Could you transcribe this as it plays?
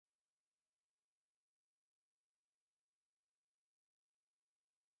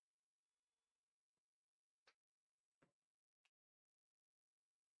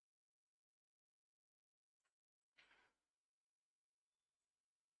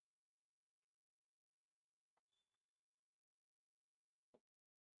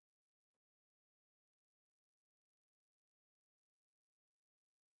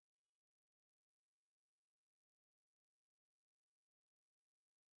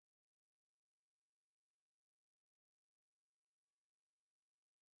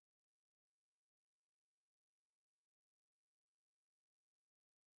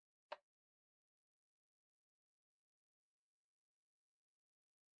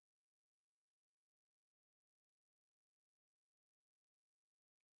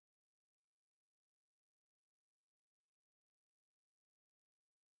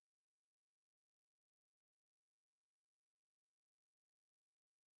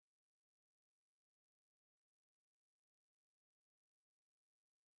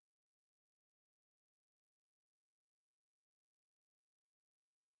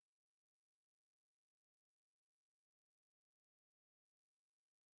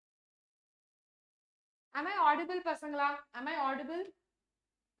Am I audible, Pasangla? Am I audible?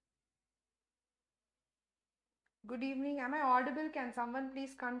 Good evening. Am I audible? Can someone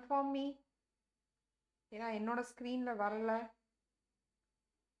please confirm me? ஏன்னா என்னோட ஸ்க்ரீன்ல வரல.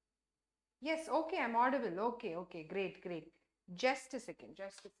 Yes, okay, I'm audible. Okay, okay, great, great. Just a second,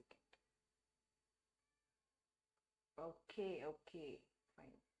 just a second. Okay, okay,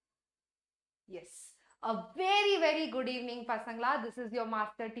 fine. Yes. A very, very good evening, Pasangla. This is your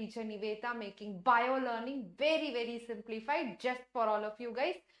master teacher, Nivetha, making bio learning very, very simplified just for all of you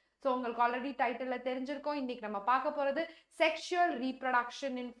guys. So, உங்களுக்கு already title தெரிஞ்சிருக்கும். இன்னைக்கு நம்ம பார்க்க போறது sexual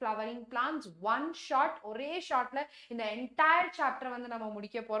reproduction in flowering plants. One shot, ஒரே ஷாட்ல இந்த entire chapter வந்து நம்ம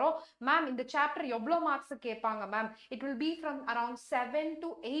முடிக்க போறோம். மேம் இந்த chapter எவ்வளோ மார்க்ஸ் கேட்பாங்க ma'am? It will be from around 7 to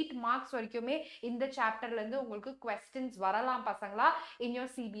 8 marks வரைக்குமே இந்த chapterல இருந்து உங்களுக்கு questions வரலாம் பசங்களா in your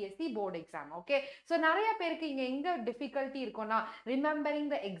CBSE board exam. Okay, so நிறைய பேருக்கு இங்க எங்க difficulty இருக்கும்னா remembering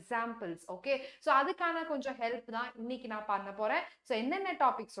the examples. Okay, so அதுக்கான கொஞ்சம் help தான் இன்னைக்கு நான் பண்ண போறேன். So என்னென்ன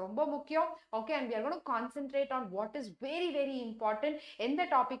டாபிக்ஸ் ரொம்ப முக்கியம். Okay, and we are going to concentrate on what is very, very important. எந்த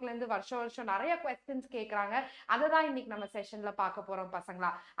டாபிக்ல இருந்து வருஷம் நிறைய questions கேக்குறாங்க. அததான் இன்னைக்கு நம்ம செஷன்ல பார்க்க போறோம் பசங்களா.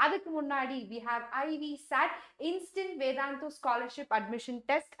 அதுக்கு முன்னாடி we have IVSAT Instant Vedantu Scholarship Admission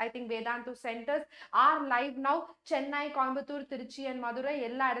Test. I think Vedantu centers are live now. Chennai, Coimbatore, Tiruchi and Madurai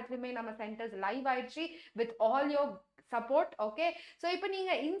எல்லா இடத்துலயுமே நம்ம centers live ஆயிடுச்சு with all your support. Okay, so இப்போ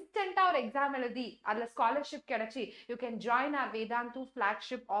நீங்க இன்ஸ்டன்ட்டா ஒரு எக்ஸாம் எழுதி அதுல ஸ்காலர்ஷிப் கிடைச்சி you can join our Vedantu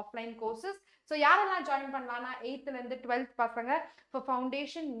flagship offline courses. So யாரெல்லாம் ஜாயின் பண்ணலாம்னா 8th ல இருந்து 12th பசங்க for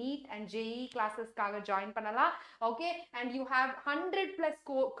foundation, NEET and JEE classes-காக join பண்ணலாம். Okay, and you have 100 plus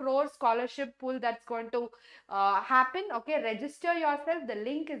crore scholarship pool that's going to happen. Okay, register yourself. The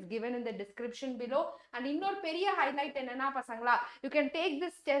link is given in the description below. And இன்னொரு பெரிய highlight என்னன்னா பசங்களா, you can take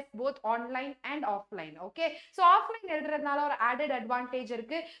this test both online and offline. Okay, so offline எழுதுறதுனால ஒரு added advantage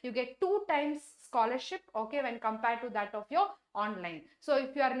இருக்கு. You get 2 times scholarship, okay, when compared to that of your online. So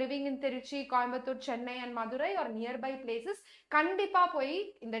if you are living in Tiruchi, Coimbatore, Chennai and Madurai or nearby places, கண்டிப்பா போய்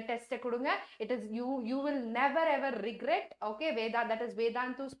இந்த test கொடுங்க. It is you will never ever regret. Okay, that is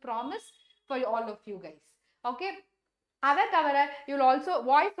Vedantu's promise for all of you guys. Okay, அதை தவிர you will also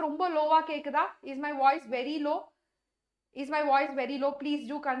voice ரொம்ப லோவா கேக்குதா? Is my voice very low? Is my voice very low? Please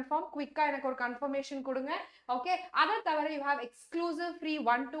do confirm. Quick-ஆ எனக்கு ஒரு confirmation கொடுங்க. Okay, அதை தவிர you have exclusive free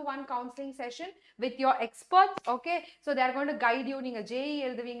 1-to-1 counseling session with your experts. Okay, so they are going to guide you. நீங்க JEE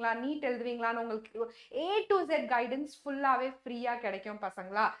எழுதுவீங்களா, NEET எழுதுவீங்களான்னு உங்களுக்கு A to Z guidance ஃபுல்லாவே ஃப்ரீயா கிடைக்கும்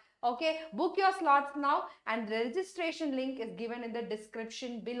பசங்களா. Okay, book your slots now and the registration link is given in the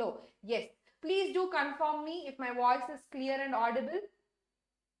description below. Yes, please do confirm me if my voice is clear and audible.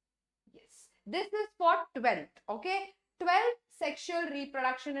 Yes, this is for 12th. Okay, 12 sexual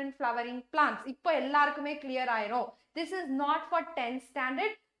reproduction in flowering plants. இப்போ எல்லாருக்குமே clear ஆயிரும். This is not for 10th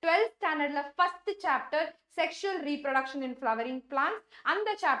standard. 12th standardல first chapter sexual reproduction in flowering plants. அந்த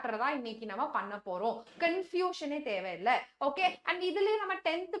chapter தான் இன்னைக்கு நம்ம பண்ண போறோம். Confusion தேவையில்லை. Okay, and இதுலயே நம்ம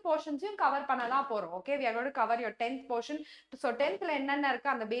 10th portions-யும் cover பண்ணலாம் போறோம். Okay, we are going to cover your 10th portion. So 10th-ல என்னென்ன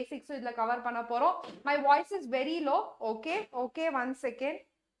இருக்கு அந்த basics இதுல cover பண்ண போறோம். My voice is very low. Okay, okay, one second.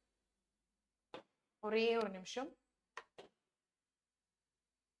 ஒரே ஒரு நிமிஷம்.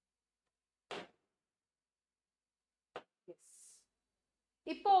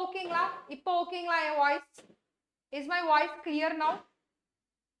 இப்போ ஓகேங்களா? இப்போ ஓகேங்களா என் voice? Is my voice clear now?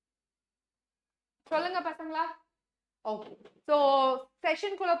 சொல்லுங்க பசங்களா. Okay, so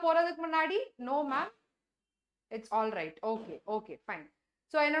session குள்ள போறதுக்கு முன்னாடி no ma'am, it's all right. Okay, okay, fine.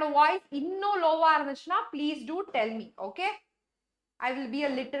 So என்னோட வாய்ஸ் இன்னும் லோவா இருந்துச்சுன்னா please do tell me. Okay, I will be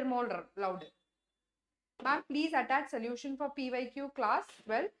a little more louder. Ma'am, please attach solution for PYQ class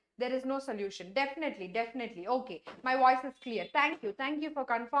 12. There is no solution. Definitely, definitely. Okay, my voice is clear. Thank you for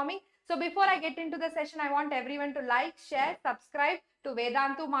confirming. So before I get into the session, I want everyone to like, share, subscribe to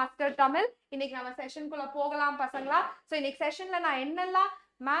Vedantu Master Tamil. இன்னைக்கு நம்ம session குள்ள போகலாம் பசங்களா. So இன்னைக்கு sessionல நான் என்னெல்லாம்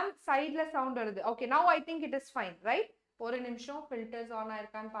ma'am sideல sound வருது. Okay, now I think it is fine, right? ஒரு நிமிஷம் filters on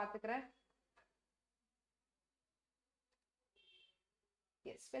ஆயிருக்கான்னு பாத்துக்கிறேன்.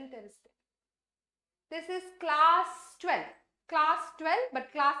 Yes, filter is there. This is class 12. Class 12, but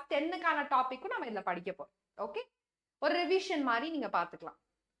class 10க்கான டாபிக்கும் நம்ம இதுல படிக்க போறோம். Okay, ஒரு ரிவிஷன் மாதிரி நீங்க பாத்துக்கலாம்.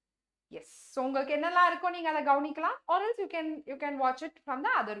 Yes, so உங்களுக்கு என்னெல்லாம் இருக்கோ நீங்க அதை கவனிக்கலாம், or else you can watch it from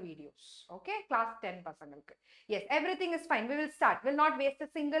the other videos. Okay, class 10 பசங்களுக்கு. Yes, everything is fine. We will start. Will not waste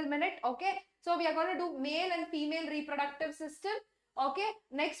a single minute. Okay, so we are going to do male and female reproductive system. Okay,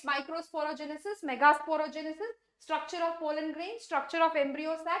 next microsporogenesis, megasporogenesis, structure of pollen grain, structure of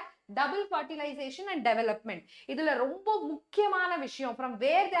embryo sac, double fertilization and development. இதுல ரொம்ப முக்கியமான விஷயம் from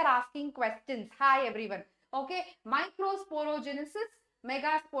where they are asking questions. Hi everyone. Okay, microsporogenesis,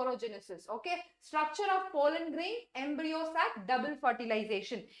 megasporogenesis. Okay, structure of pollen grain, embryo sac, double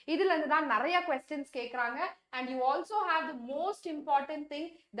fertilization. இதுல இருந்து தான் நிறைய questions கேக்குறாங்க. And you also have the most important thing,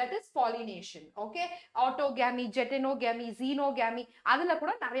 that is pollination. Okay, autogamy, getenogamy, xenogamy, அதுல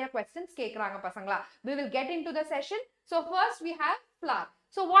கூட நிறைய questions கேக்குறாங்க பசங்களா. We will get into the session. So first we have flower.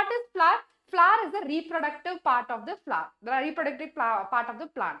 So what is flower? Flower is the reproductive part of the flower, the reproductive part of the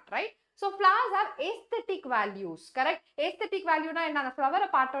plant, right? So flowers have aesthetic values, correct? Aesthetic value na enna, flower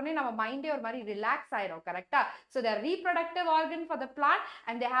paatone nama mind or mari relax aidum, correct? So they are reproductive organ for the plant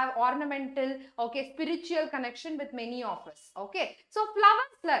and they have ornamental, okay, spiritual connection with many of us. Okay, so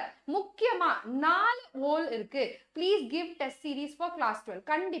flowers la mukkiyama 4 whole irukku. Please give test series for class 12.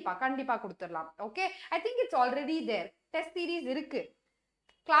 Kandipa kuduthiralam. Okay, I think it's already there. Test series irukku.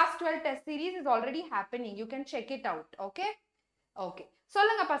 Class 12 test series is already happening. You can check it out. Okay. Okay.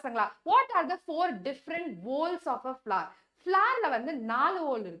 சொல்லுங்க பசங்களா, what are the 4 different whorls of a flower? Flowerல வந்து 4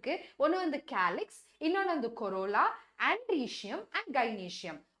 whorl இருக்கு. ஒன்னு வந்து calyx, இன்னொன்னு வந்து corolla, andrecium and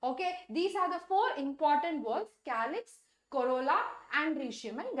gynoecium. Okay, these are the 4 important whorls: calyx, corolla,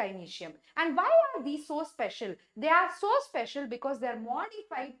 andrecium and gynoecium. And why are these so special? They are so special because they are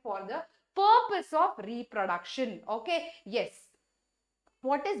modified for the purpose of reproduction. Okay, yes.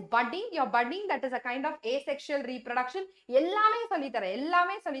 What is budding? Your budding, that is a kind of asexual reproduction. எல்லாமே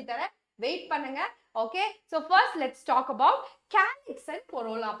சொல்லி தரேன். Wait பண்ணுங்க. Okay, so first let's talk about calyx and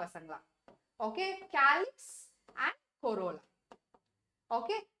corolla பசங்களா. Okay, calyx and corolla.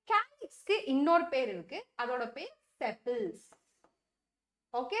 Okay, calyxக்கு இன்னொரு பேர் இருக்கு. அதோட பேர் sepals.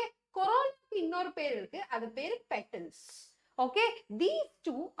 Okay, corollaக்கு இன்னொரு பேர் இருக்கு. அது பேர் petals. Okay, these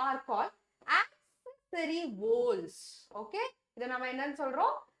two are called accessory whorls. Okay, இத நாம என்னன்னு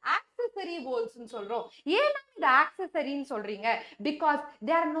சொல்றோம்? accessory whorls ன்னு சொல்றோம். ஏன் இந்த accessory ன்னு சொல்றீங்க? Because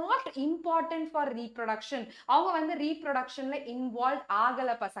they are not important for reproduction. அவங்க வந்து reproductionல involved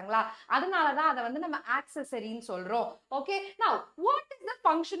ஆகல பசங்களா. அதனால தான் அத வந்து நம்ம accessory ன்னு சொல்றோம். Okay, now what is the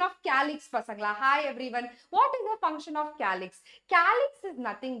function of calyx பசங்களா? Hi everyone, what is the function of calyx? Calyx is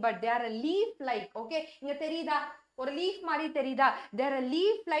nothing but they are a leaf like. Okay, இங்க தெரியுதா? ஒரு leaf மாதிரி தெரியுதா? They are a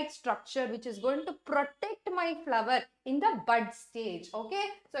leaf like structure which is going to protect my flower in the bud stage. Okay,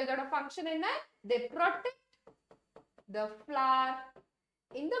 so இதோட function என்ன? They protect the flower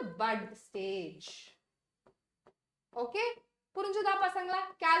in the bud stage. Okay, புரிஞ்சுதா பசங்களா?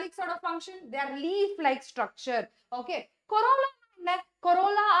 calyx ஓட function, they are leaf like structure. Okay, corolla என்ன?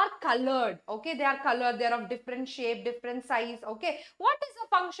 Corolla are colored. Okay, they are colored, they are of different shape, different size. Okay, what is the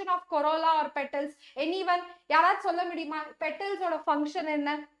function of corolla or petals? Anyone? யாராவது சொல்ல முடியுமா? petals ஓட function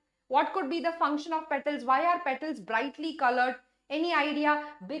என்ன? What could be the function of petals? Why are petals brightly colored? Any idea?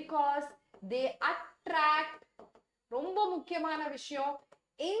 Because they attract, ரொம்ப முக்கியமான விஷயம்,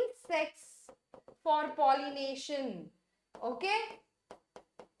 insects for pollination. Okay,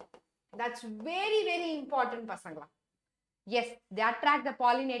 that's very very important பசங்களா. Yes, they attract the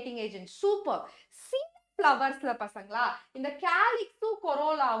pollinating agent. Super. See flowers la pasangla, in the calyx to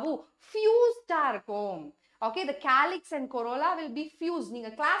corolla vu fused இருக்கும். Okay, the calyx and corolla will be fused. நீங்க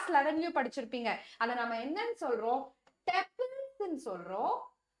class 11 லயும் படிச்சிருப்பீங்க. அத நாம என்னன்னு சொல்றோம்? tepals ன்னு சொல்றோம்.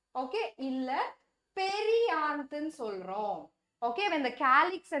 Okay, இல்ல perianth ன்னு சொல்றோம். Okay, when the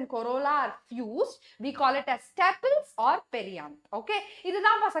calyx and corolla are fused, we call it as tepals or perianth. Okay,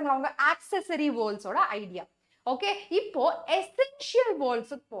 இதுதான் பசங்களா உங்க accessory whorls ஓட ஐடியா. Okay, இப்போ essential whorls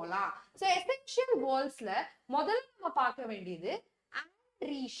போலாம். So essential whorlsல முதல்ல நம்ம பார்க்க வேண்டியது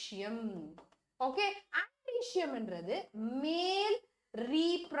andrecium. Okay, andrecium என்றது male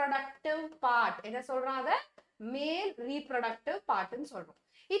reproductive part. என்ன சொல்றோம் அத? Male reproductive part ன்னு சொல்றோம்.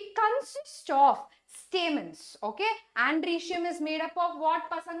 It consists of stamens. Okay, andrecium is made up of what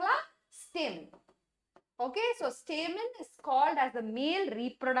பசங்களா? Stamen. Okay, so stamen is called as the male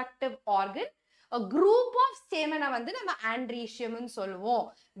reproductive organ. A group of stamen வந்து நம்ம andrecium ன்னு சொல்லுவோம்,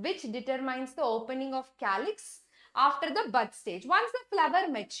 which determines the opening of calyx after the bud stage. Once the flower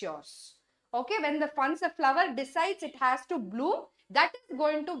matures, okay, once the flower decides it has to bloom, that is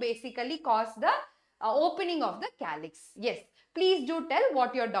going to basically cause the opening of the calyx. Yes, please do tell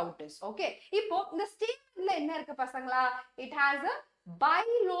what your doubt is. Okay, இப்போ இந்த stamen ல என்ன இருக்கு பசங்களா? It has a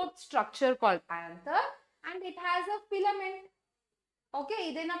bilobed structure called anther and it has a filament. Okay,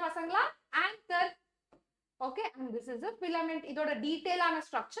 இது என்ன பசங்களா? Anther. Okay, and this is a filament. இதோட டீடைல் ஆன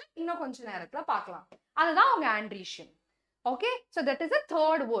ஸ்ட்ரக்சர் இன்னும் கொஞ்ச நேரத்துல பார்க்கலாம். அதுதான் உங்க andrecium. Okay, so that is a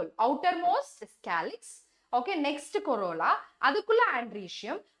third whorl. Outermost is calyx. Okay, next corolla, அதுக்குள்ள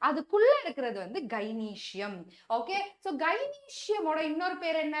andrecium, அதுக்குள்ள இருக்கிறது வந்து gynoecium. Okay, so gynoecium ஓட இன்னொரு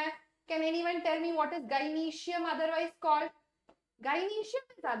பேர் என்ன? Can anyone tell me what is gynoecium otherwise called? Gynoecium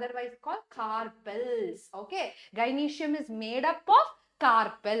is otherwise called carpels. Okay, gynoecium is made up of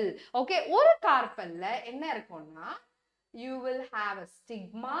carpel. Okay, ஒரு carpelல என்ன இருக்கும்னா you will have a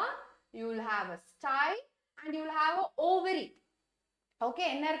stigma, you will have a style, and you will have a ovary. Okay,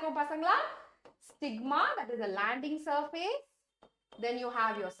 என்ன இருக்கும் பசங்களா? Stigma, that is a landing surface. Then you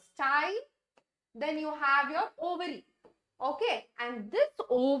have your style. Then you have your ovary. Okay, and this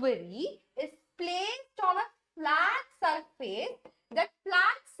ovary is placed on a flat surface. That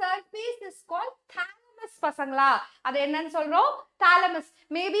flat surface is called thalamus பசங்களா. அது என்னன்னு சொல்றோம்? Thalamus.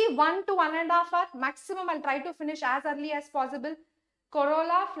 Maybe 1 to 1.5 hour maximum. I'll try to finish as early as possible.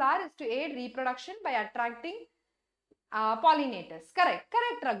 Corolla flower is to aid reproduction by attracting pollinators.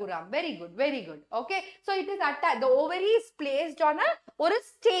 Correct, Raghuram. Very good. Okay, so it is attached. The ovary is placed on a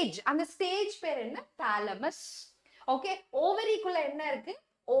stage. And the stage per enna? Thalamus. Okay, ovary kulla enna irukku?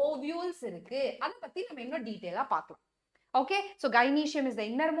 Ovules irukku. Adha patti nama inno detail ah paakalam. Okay, so gynecium is the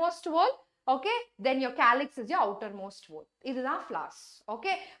innermost wall. Okay, then your calyx is your outermost wall. This is flowers.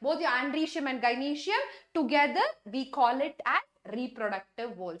 Okay, both your andrecium and gynecium together we call it as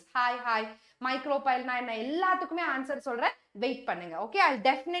reproductive walls. Hi. Micropyle na enna ellathukkume answer solren. Wait pannunga. Okay, I'll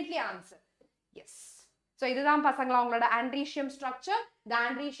definitely answer. Yes. So this is pasangala ungala andrecium structure. The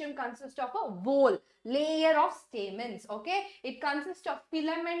andrecium consists of a wall, layer of stamens. Okay, it consists of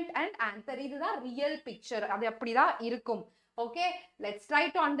filament and anther. This is a real picture. Adu appadi da irukum. Okay, let's try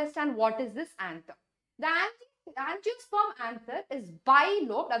to understand what is this anther. The angiosperm anther is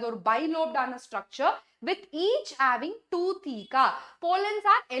bilobed. That is bilobed on a structure with each having 2 theca. Pollens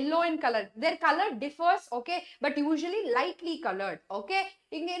are yellow in color. Their color differs, okay, but usually lightly colored. Okay,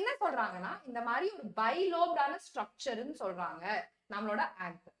 இங்க என்ன சொல்றாங்கன்னா இந்த மாதிரி ஒரு bilobed ஆன structure ன்னு சொல்றாங்க நம்மளோட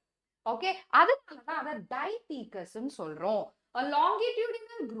anther. Okay, அதனால தான் அத dithecous ன்னு சொல்றோம். A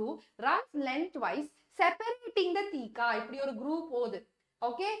longitudinal groove runs lengthwise separating the theca. இப்படி ஒரு groove போகுது.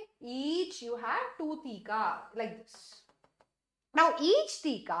 Okay, each you have 2 theca like this. Now each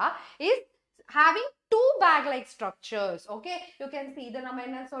theca is having 2 bag-like structures. Okay, you can see இத நம்ம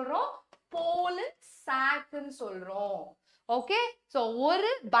என்ன சொல்றோம்? Pollen sac ன்னு சொல்றோம். Okay, so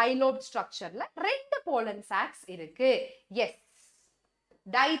ஒரு bilobed structureல 2 pollen sacs இருக்கு. Yes,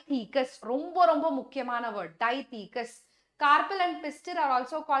 dithecous ரொம்ப முக்கியமான word. Dithecous. Carpel and pistil are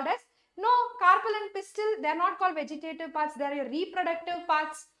also called as no, carpel and pistil, they are not called vegetative parts, they are your reproductive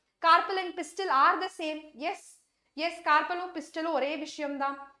parts. Carpel and pistil are the same. Yes, carpelum pistilum ஒரே விஷயம்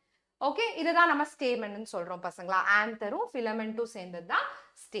தான். Okay, இதுதான் நம்ம stamen ன்னு சொல்றோம் பசங்களா. Antherum filamentum சேர்ந்தது தான்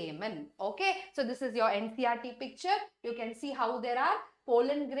stamen. Okay, so this is your NCERT picture. You can see how there are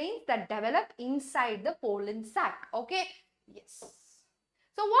pollen grains that develop inside the pollen sac. Okay, yes.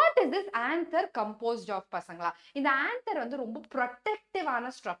 So what is this anther composed of pasangla? In the anther vandu romba protective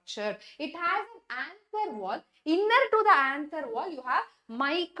ana structure. It has an anther wall. Inner to the anther wall you have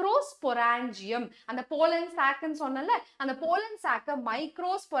microsporangium. And the pollen sac nu sonnalla, and the pollen sac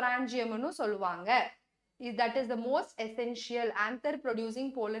microsporangium nu solluvaanga. That is the most essential anther producing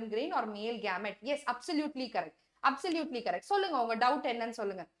pollen grain or male gamete. Yes, absolutely correct. Solunga unga doubt enna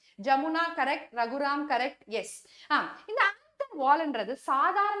solunga. Jamuna correct, Raghuram correct. Yes. In the wall என்றது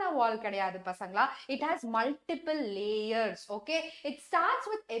சாதாரண wall கிடையாது பசங்களா. It has multiple layers. Okay, it starts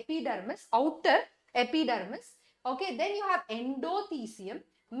with epidermis, outer epidermis. Okay, then you have endothecium,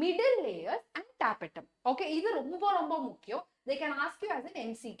 middle layers and tapetum. Okay, இது ரொம்ப முக்கியம். They can ask you as an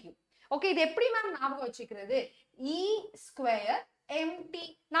MCQ. Okay, இது எப்படி ma'am ஞாபகம் வச்சுக்கிறது? E square MT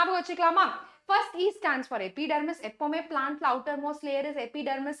ஞாபகம் வச்சுக்கலாமா? First E stands for epidermis. எப்பவுமே plantல outermost layer is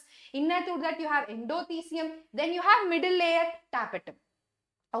epidermis. Inner to that you have endothecium. Then you have middle layer tapetum.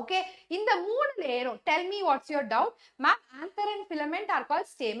 Okay, in the மூணு layer, tell me what's your doubt? Ma'am, anther and filament are called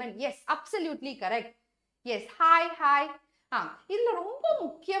stamen. Yes, absolutely correct. Yes, hi. இதுல ரொம்ப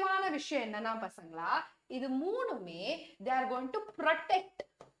முக்கியமான விஷயம் என்னன்னா பசங்களா, இது மூணுமே they are going to protect.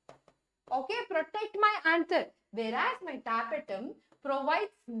 Okay, protect my anther. Whereas my tapetum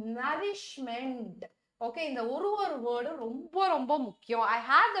provides nourishment. Okay, இந்த ஒரு word ரொம்ப முக்கியம். I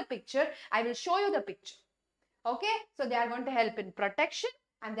have the picture. I will show you the picture. Okay, so they are going to help in protection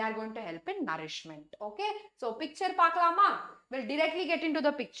and they are going to help in nourishment. Okay, so picture பார்க்கலாமா? We'll directly get into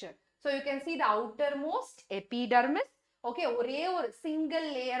the picture. So you can see the outermost epidermis. Okay, ஒரே ஒரு single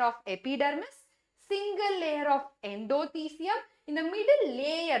layer of epidermis, single layer of endothecium. In the middle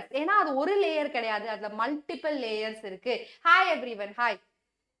layers, ஏன்னா அது ஒரு layer கிடையாது, அதுல multiple layers இருக்கு. Hi everyone, hi.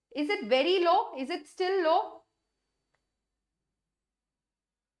 Is it very low? Is it still low?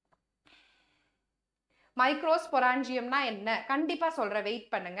 Microsporangium na என்ன? கண்டிப்பா சொல்றேன், வெயிட்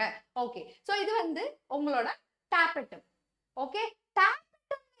பண்ணுங்க. Okay, so இது வந்து உங்களோட tapetum. Okay,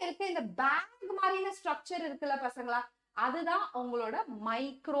 tapetum இருக்க இந்த bag மாதிரியான structure இருக்குல்ல பசங்களா, அதுதான் உங்களோட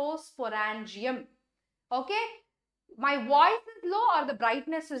microsporangium. Okay, My voice is low or the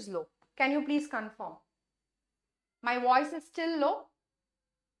brightness is low? Can you please confirm? My voice is still low?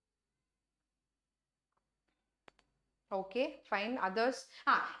 Okay, fine. Others.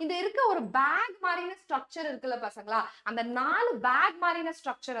 இந்த இருக்க ஒரு பேக் மாதிரின ஸ்ட்ரக்சர் இருக்குல்ல பசங்களா, அந்த 4 பேக் மாதிரின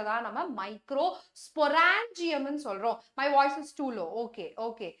ஸ்ட்ரக்சரை தான் நம்ம மைக்ரோ ஸ்பொராஞ்சியம்னு சொல்றோம். My voice is too low. Okay,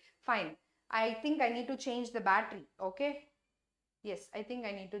 okay, fine. I think I need to change the battery. Okay. Yes, I think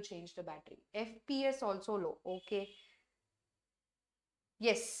I need to change the battery. FPS also low. Okay.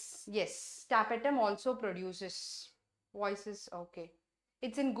 Yes, yes. Tapetum also produces voices. Okay.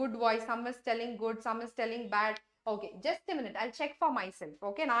 It's in good voice. Some is telling good, some is telling bad. Okay, just a minute. I'll check for myself.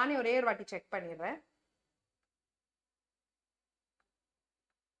 Okay, நானே ஒரே ஒரு வாட்டி check பண்ணிடுறேன்.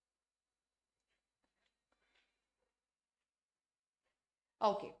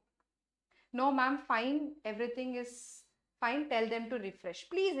 Okay. No, ma'am, fine. Everything is fine. Tell them to refresh.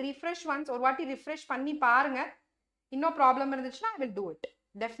 Please refresh once. ஒரு வாட்டி refresh பண்ணி பாருங்க. இன்னும் problem இருந்துச்சுன்னா I will do it.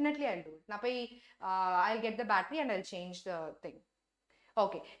 Definitely I'll do it. நான் போய் I'll get the battery and I'll change the thing.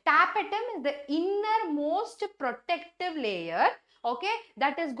 Okay, tapetum is the innermost protective layer, okay,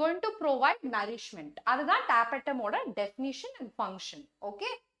 that is going to provide nourishment. That's tapetum definition and function.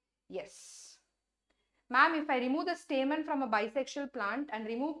 Okay, yes. Ma'am, if I remove the stamen from a bisexual plant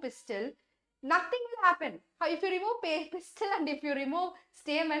and remove pistil, nothing will happen. If you remove pistil and if you remove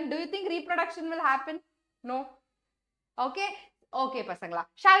stamen, do you think reproduction will happen? No. Okay. Okay, pasangla.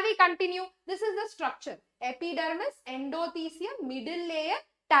 Shall we continue? This is the structure. Epidermis, endothelium, middle layer,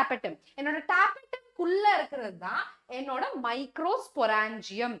 tapetum. என்னோட tapetum குள்ள இருக்கிறது தான் என்னோட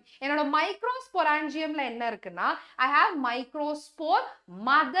microsporangium. என்னோட microsporangiumல என்ன இருக்குன்னா, I have microspore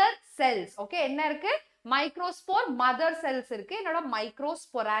mother cells. Okay, என்ன இருக்கு? Microspore mother cells இருக்கு என்னோட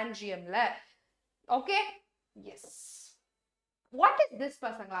microsporangiumல. Okay? Yes. What is this,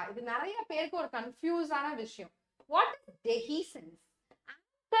 pasangla? இது நிறைய பேருக்கு ஒரு confuse ஆன விஷயம். What is dehiscence?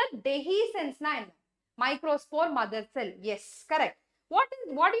 Answer dehiscence na enna? Microspore mother cell. Yes, correct. What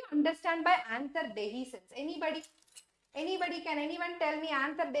do you understand by anther dehiscence? Anybody? Can anyone tell me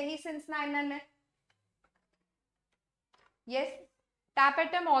anther dehiscence na enna? Yes.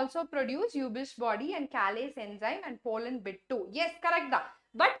 Tapetum also produce Ubish body and Calais enzyme and pollen bit too. Yes, correct da.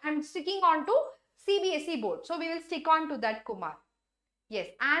 But I'm sticking on to CBSE board. So we will stick on to that, Kumar. Yes,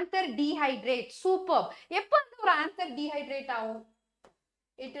 anther dehydrate. Superb. எப்போ அந்த ஒரு anther dehydrate ஆகும்?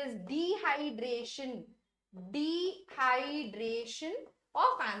 It is dehydration. Dehydration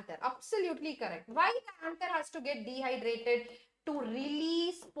of anther. Absolutely correct. Why the anther has to get dehydrated? To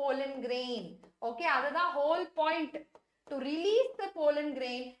release pollen grain. Okay, that's the whole point. To release the pollen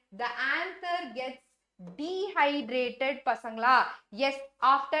grain, the anther gets dehydrated, pasangla. Yes,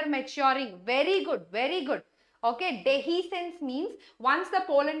 after maturing. Very good, very good. Okay, dehiscence means once the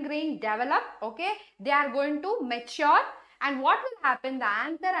pollen grain develop, okay, they are going to mature, and what will happen? The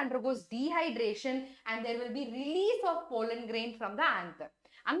anther undergoes dehydration and there will be release of pollen grain from the anther.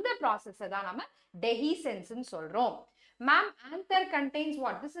 And the process is dehiscence in solrom. Ma'am, anther contains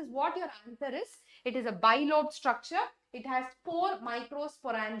what? This is what your anther is. It is a bilobed structure. It has 4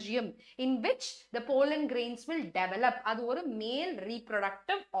 microsporangium in which the pollen grains will develop. That's a male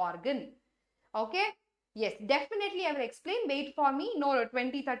reproductive organ. Okay. Yes, definitely I will explain. Wait for me. No,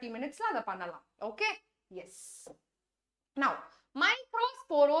 20-30 minutes la adha pannalam. Okay? Yes. Now,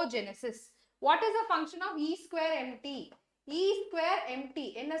 microsporogenesis. What is the function of E square mt? E square mt.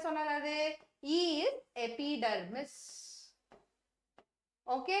 Enna sonnadhu? E is epidermis.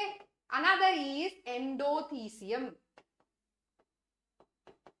 Okay? Another E is endothelium.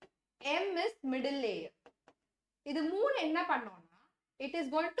 M is middle layer. Idu moonu enna pannona? It is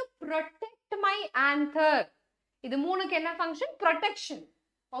going to protect my anther. This moonukku enna function? Protection.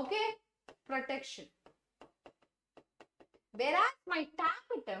 Okay? Protection. Whereas my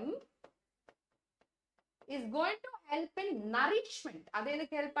tapetum is going to help in nourishment. Adu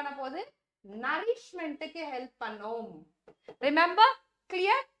edukku help panna podhu? Nourishment ku help pannom. Remember?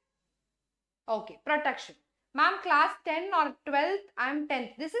 Clear? Okay, protection. Ma'am, class 10 or 12th, I am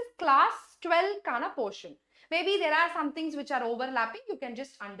 10th. This is class 12 kana portion. Maybe there are some things which are overlapping. You can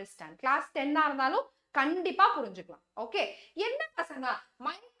just understand. Class 10 இருந்தாலும் கண்டிப்பா புரிஞ்சுக்கலாம். Okay. என்ன பசங்க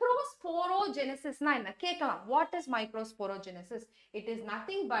microsporogenesis na enna கேட்கலாம். What is microsporogenesis? It is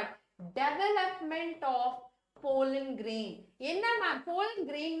nothing but development of pollen grain. Enna ma'am? Pollen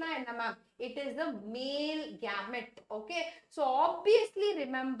grain na enna ma'am? It is the male gamete. Okay. So obviously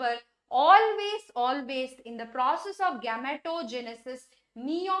remember, always in the process of gametogenesis,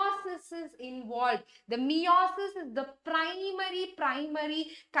 meiosis is involved. The meiosis is the primary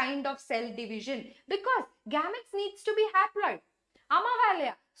kind of cell division because gametes needs to be haploid.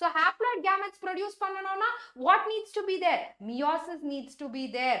 So haploid gametes produce பண்ணனும்னா what needs to be there? Meiosis needs to be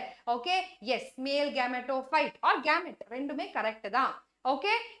there. Okay? Yes, male gametophyte or gamete ரெண்டுமே correct தான்.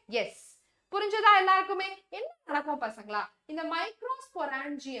 Okay? Yes. புரிஞ்சதா எல்லாருக்குமே? என்ன நடக்கும் பசங்களா? இந்த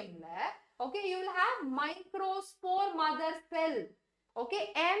மைக்ரோஸ்போரான்ஜியம்ல okay, you will have microspore mother cell. Okay,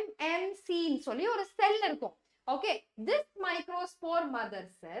 MMC ன்னு சொல்லி ஒரு செல் இருக்கும். Okay, this microspore mother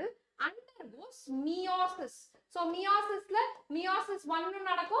cell undergoes meiosis. So meiosis la meiosis 1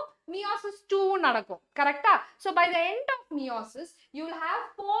 நடக்கும், meiosis 2 நடக்கும். கரெக்ட்டா? So by the end of meiosis you will have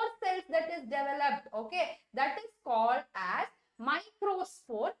 4 cells that is developed. Okay, that is called as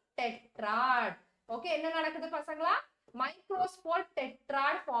microspore tetrad. Okay, என்ன நடக்குது பசங்களா? Microspore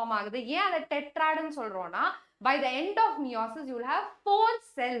tetrad form ஆகுது. ஏன் அத tetrad ன்னு சொல்றோம்னா by the end of meiosis you will have 4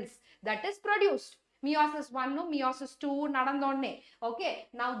 cells that is produced. Meiosis 1 meiosis 2 நடந்தோனே. Okay,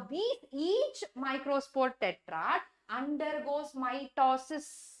 now these each microspore tetrad undergoes mitosis.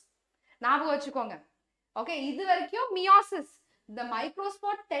 ஞாபகம் வச்சுக்கோங்க. Okay, இது வரைக்கும் meiosis. The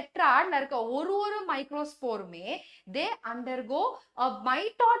microspore tetrad ல இருக்க ஒரு microsporமே they undergo a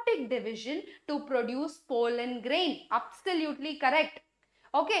mitotic division to produce pollen grain. Absolutely correct.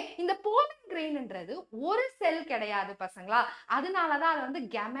 Okay, இந்த pollen grain ன்றது ஒரு செல் கிடையாது பசங்களா. அதனால தான் அது வந்து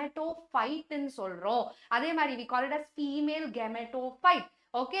gametophyte ன்னு சொல்றோம். அதே மாதிரி we call it as female gametophyte.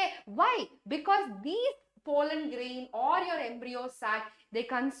 Okay, why? Because these pollen grain or your embryo sac, they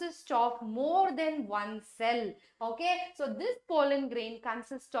consist of more than one cell. Okay, so this pollen grain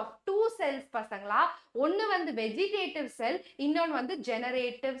consists of 2 cells பசங்களா. ஒன்னு வந்து vegetative cell, இன்னொன்னு வந்து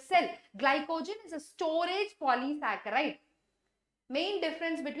generative cell. Glycogen is a storage polysaccharide. Main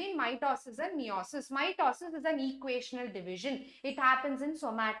difference between mitosis and meiosis. Mitosis is an equational division. It happens in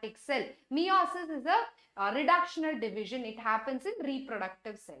somatic cell. Meiosis is a reductional division. It happens in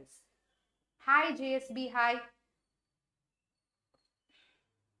reproductive cells. Hi JSB, hi.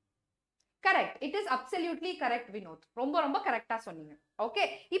 Correct. It is absolutely correct, Vinod. ரொம்ப கரெக்ட்டா சொன்னீங்க. Okay,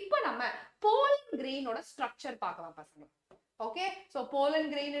 இப்போ நம்ம pollen grain ஓட structure பார்க்கலாம் பசங்க. Okay, so pollen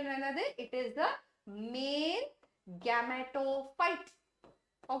grain என்னது? It is the male gametophyte.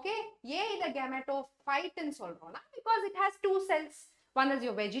 Okay, ஏன் இத gametophyte ன்னு சொல்றோம்னா because it has 2 cells. One is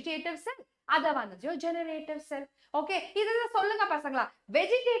your vegetative cell, other one is your generative cell. Okay, இதுதான் சொல்லுங்க பசங்களா.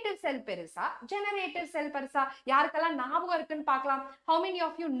 vegetative cell பெருசா, generative cell பெருசா? யாருக்கெல்லாம் ஞாபகம் இருக்குன்னு பார்க்கலாம். How many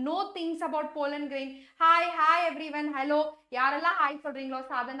of you know things about pollen grain? Hi everyone. Hello. யாரெல்லாம் hi சொல்றீங்களோ?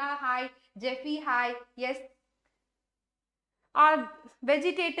 Sadhana hi, Jeffy hi. Yes. Our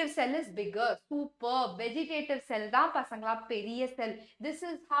vegetative cell is bigger. Superb. Vegetative cell தான் பசங்களா பெரிய cell. This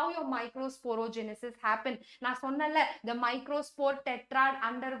is how your microsporogenesis happen. நான் சொன்னல the microspore tetrad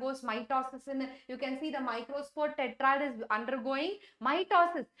undergoes mitosis. You can see the microspore tetrad is undergoing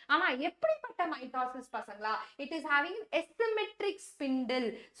mitosis. ஆனா எப்படிப்பட்ட mitosis பசங்களா? It is having an asymmetric spindle.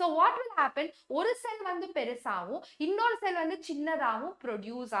 So what will happen? ஒரு செல் வந்து பெருசாவும் இன்னொரு செல் வந்து சின்னதாவும்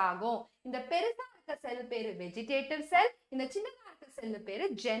produce ஆகும். இந்த பெருசா இருக்க செல் பேரு vegetative cell, இந்த சின்னதா இருக்க செல் பேரு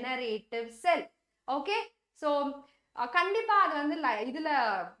generative cell. Okay, so கண்டிப்பா அது வந்து இதுல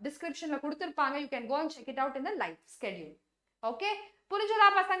descriptionல கொடுத்திருப்பாங்க. You can go and check it out in the live schedule. Okay, புரிஞ்சதா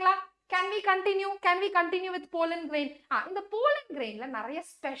பசங்களா? Can we continue with pollen grain? இந்த pollen grainல நிறைய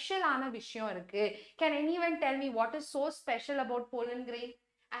ஸ்பெஷல் ஆன விஷயம் இருக்கு. Can anyone tell me what is so special about pollen grain?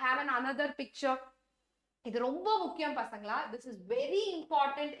 I have another picture. இது ரொம்ப முக்கியம் பசங்களா. This is very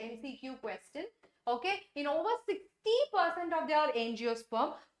important MCQ question. Okay, in over 60% of their angiosperm,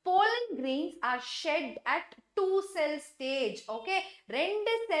 pollen grains are shed at 2 cell stage. Okay,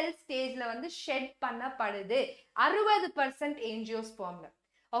 2 cell stageல வந்து shed பண்ணப்படுது 60% angiospermல.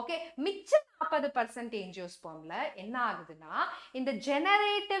 Okay, மிச்ச 40% angiospermல என்ன ஆகுதுன்னா இந்த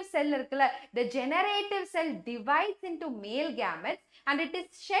generative cell இருக்குல்ல, the generative cell divides into male gametes and it is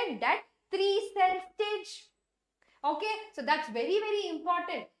shed at 3 cell stage. Okay, so that's very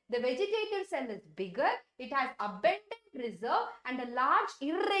important. The vegetative cell is bigger, it has abundant reserve and a large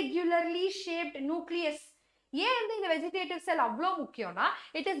irregularly shaped nucleus. ஏன் இந்த vegetative cell அவ்வளோ முக்கியம்னா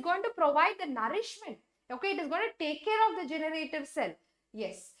it is going to provide the nourishment. Okay, it is going to take care of the generative cell.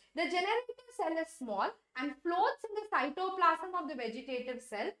 Yes, the generative cell is small and floats in the cytoplasm of the vegetative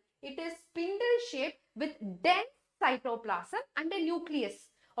cell. It is spindle shaped with dense cytoplasm and a nucleus.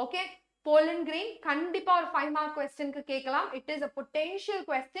 Okay, pollen grain கண்டிப்பா ஒரு 5 mark question க்கு கேட்கலாம். It is a potential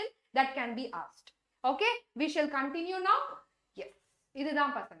question that can be asked. Okay, we shall continue now. Yes,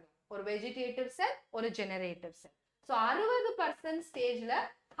 இதுதான் பசங்க ஒரு vegetative cell ஒரு generative cell. So 60% stageல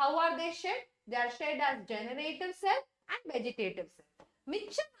how are they shed? They are shed as generative cell and vegetative cell.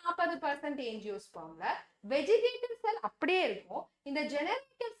 மிச்சம் 40% angiospermல vegetative cell அப்படியே இருக்கும். இந்த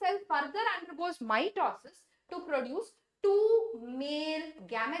generative cell further undergoes mitosis to produce 2 male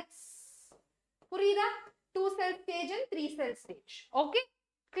gametes. புரியுதா? 2 cell stage and 3 cell stage. Okay?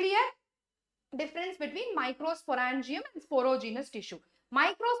 Clear? Difference between microsporangium and sporogenous tissue.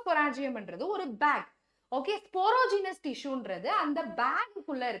 Microsporangium என்றது ஒரு bag. Okay? Sporogenous tissue என்றது அந்த bag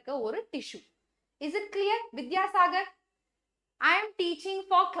குள்ள இருக்க ஒரு tissue. Is it clear? Vidyasagar? I am teaching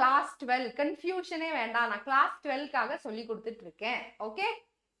for class 12. Confusion வேண்டாம். நான் class 12 காக சொல்லி கொடுத்துட்டு இருக்கேன். Okay?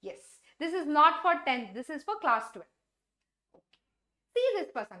 Yes. This is not for 10th. This is for class 12. See this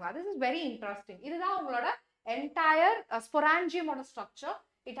பசங்களா. This is very interesting. இதுதான் உங்களோட entire sporangium ஓட structure.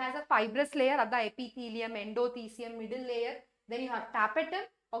 It has a fibrous layer, அதான் epithelium, endothelium, middle layer. Then you have tapetum.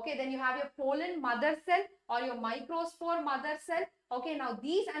 Okay, then you have your pollen mother cell or your microspore mother cell. Okay, now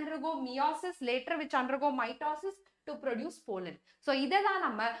these undergo meiosis later, which undergo mitosis to produce pollen. So இததான்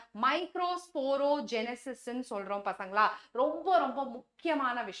நம்ம microsporogenesis ன்னு சொல்றோம் பசங்களா. ரொம்ப ரொம்ப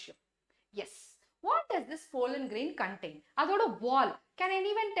முக்கியமான விஷயம். Yes. What does this pollen grain contain? அதோட wall. Can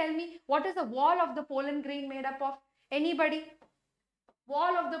anyone tell me what is the wall of the pollen grain made up of? Anybody?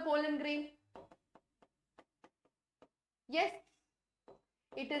 Wall of the pollen grain? Yes.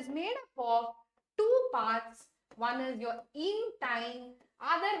 It is made up of 2 parts. One is your intine,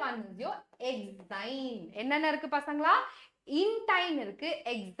 other one is your exine. என்னென்ன இருக்கு பசங்களா? Intine இருக்கு,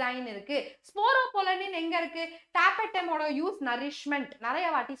 exine இருக்கு. Sporopollenin எங்க இருக்கு? Tapetum ஓட use nourishment. நிறைய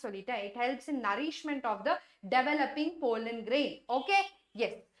வாட்டி சொல்லிட்டேன். It helps in nourishment of the developing pollen grain. Okay?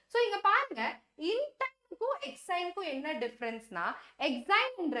 Yes. So இங்க பாருங்க, intine-க்கும் exine-க்கும் என்ன difference-னா,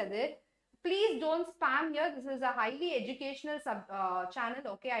 exine-ன்றது, please don't spam here. This is a highly educational channel.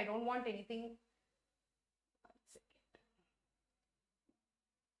 Okay? I don't want anything.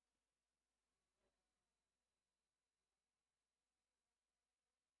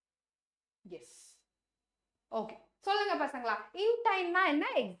 Yes. Okay. சொல்லுங்க பசங்களா. Intine-னா என்ன?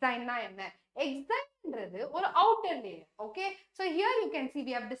 Exine-னா என்ன? Exine-ன்றது ஒரு outer layer. Okay. So here you can see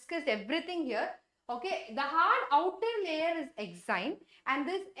we have discussed everything here. Okay. The hard outer layer is exine, and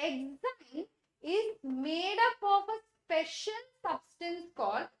this exine is made up of a special substance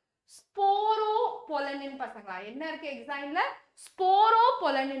called sporopollenin பசங்களா. என்ன இருக்கு exine-ல?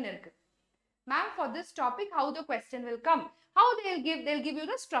 Sporopollenin இருக்கு. Ma'am, for this topic, how the question will come? How they'll give you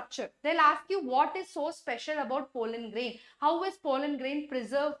the structure. They'll ask you what is so special about pollen grain. How is pollen grain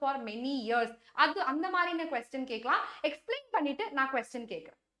preserved for many years? அது அந்த மாதிரின question கேட்கலாம். Explain பண்ணிட்டு நான் question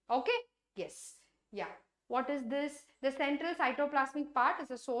கேட்கிறேன். Okay? Yes. Yeah. What is this? The central cytoplasmic part is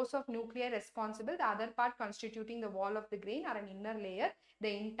a source of nuclei responsible. The other part constituting the wall of the grain are an inner layer,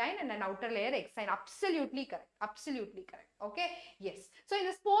 the intine, and an outer layer, exine. Absolutely correct. Absolutely correct. Okay? Yes. So, in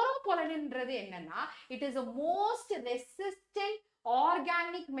the sporopollenin, it is the most resistant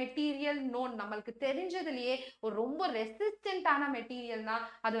organic material known. நம்மளுக்கு தெரிஞ்சதுலயே ஒரு ரொம்ப resistant ஆன மெட்டீரியல்னா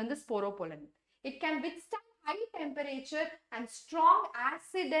அது வந்து sporopollenin. It can withstand high temperature and strong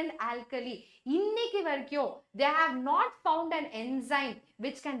acid and alkali. இன்னைக்கு வரைக்கும் they have not found an enzyme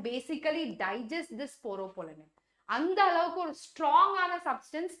which can basically digest this sporopollenin. அந்த அளவுக்கு ஒரு strong ஆன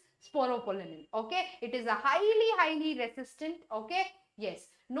substance sporopollenin. Okay, it is a highly resistant. Okay, yes,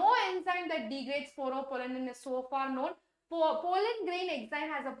 no enzyme that degrades sporopollenin is so far known. Pollen grain exine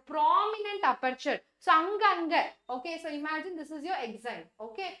has a prominent aperture. So anga. Okay, so imagine this is your exine.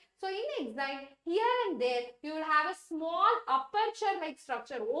 Okay, so in exine, here and there you will have a small aperture like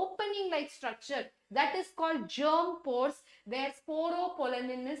structure, opening like structure, that is called germ pores, where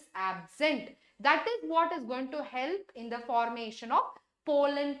sporopollenin is absent. That is what is going to help in the formation of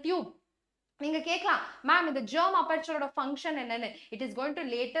pollen tube. நீங்க கேட்கலாம், ma'am இந்த germ aperture function என்னன்னு? It is going to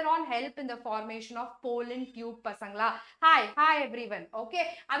later on help in the formation of pollen tube பசங்களா. Hi everyone. Okay,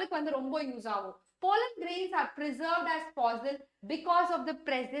 அதுக்கு வந்து ரொம்ப use ஆகும். Pollen grains are preserved as fossil because of the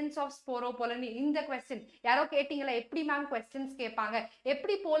presence of sporopollenin. இந்த question யாரோ கேட்டீங்களா, எப்படி மேம் questions கேட்பாங்க,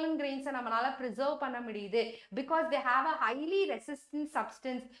 எப்படி pollen grains நம்மளால preserve பண்ண முடியுது? Because they have a highly resistant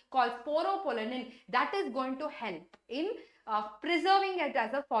substance called sporopollenin that is going to help in preserving it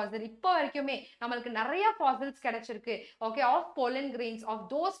as a fossil. இப்போ வரைக்குமே நம்மளுக்கு நிறைய fossils கிடைச்சிருக்கு. Okay, of pollen grains of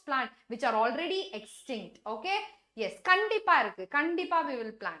those plants which are already extinct. Okay, yes, கண்டிப்பா இருக்கு, கண்டிப்பா we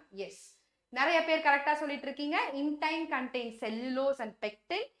will plant. Yes, நிறைய பேர் கரெக்டா சொல்லிட்டு இருக்கீங்க. Intine contains cellulose and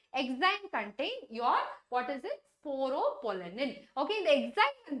pectin. Exine contain your what is it? Sporopollenin. Okay, இந்த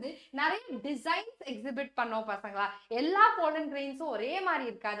exine வந்து நிறைய designs exhibit பண்ணோம் பசங்களா. எல்லா pollen grains ஒரே மாதிரி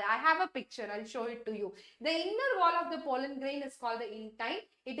இருக்காது. I have a picture, I'll show it to you. The inner wall of the pollen grain is called the intine.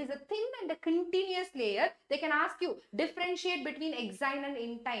 It is a thin and a continuous layer. They can ask you differentiate between exine and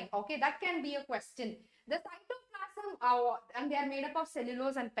intine. Okay, that can be a question. The cytoplasm and they are made up of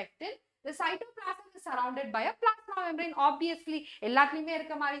cellulose and pectin. The cytoplasm is surrounded by a plasma membrane, obviously. எல்லாத்துலயுமே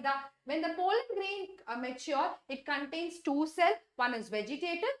இருக்க மாதிரி தான். When the pollen grain mature, it contains two cells. One is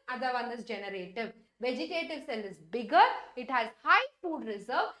vegetative, other one is generative. Vegetative cell is bigger, it has high food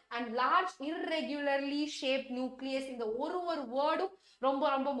reserve and large irregularly shaped nucleus. இந்த ஒரு word ரொம்ப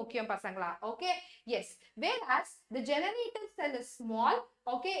ரொம்ப முக்கியம் பசங்களா. Okay, yes. Whereas the generative cell is small.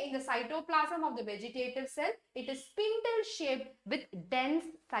 Okay, in the cytoplasm of the vegetative cell, it is spindle shaped with dense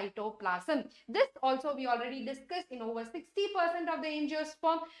cytoplasm. This also we already discussed. In over 60% of the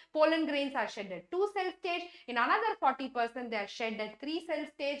angiosperm, pollen grains are shed at 2-cell stage. In another 40%, they are shed at 3-cell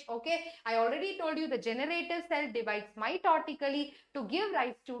stage. Okay, I already told you the generative cell divides mitotically to give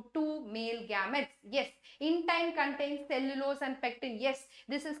rise to 2 male gametes. Yes, intine contains cellulose and pectin. Yes,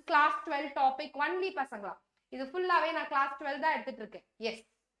 this is class 12 topic only பசங்களா. இது ஃபுல்லாவே நான் class 12 தான் எடுத்துட்டு இருக்கேன். Yes.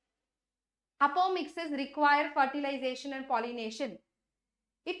 Apomixes require fertilization and pollination.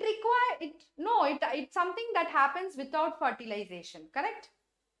 It's something that happens without fertilization, correct?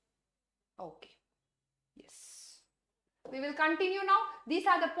 Okay. Yes. We will continue now. These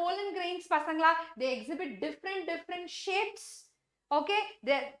are the pollen grains, pasangla. They exhibit different shapes. Okay.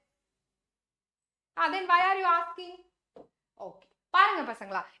 Then why are you asking? Okay. பாருங்க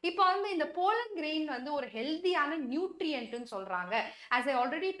பசங்களா, இப்போ வந்து இந்த pollen grain வந்து ஒரு ஹெல்தியான நியூட்ரியன்ட்னு சொல்றாங்க. As I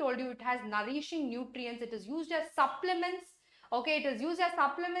already told you, it has nourishing nutrients. It is used as supplements. Okay, it is used as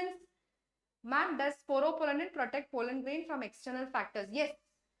supplements. Ma'am, does sporopollenin protect pollen grain from external factors? Yes.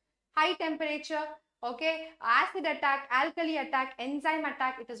 High temperature, okay, acid attack, alkali attack, enzyme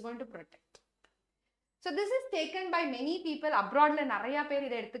attack, it is going to protect. So this is taken by many people abroad.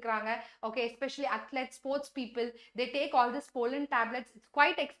 Okay, especially athletes, sports people, they take all this pollen tablets. It's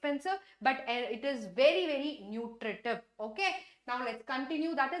quite expensive, but it is very nutritive. Okay, now let's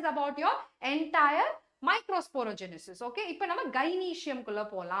continue. That is about your entire microsporogenesis. Okay, இப்போ நம்ம gynoecium குள்ள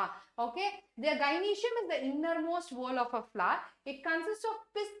போலாம். Okay, the gynoecium is the innermost wall of a flower. It consists of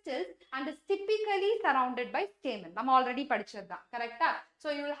pistils and is typically surrounded by stamen. நம்ம already படிச்சது தான், correct? So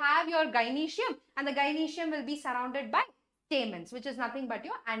you will have your gynoecium and the gynoecium will be surrounded by stamens, which is nothing but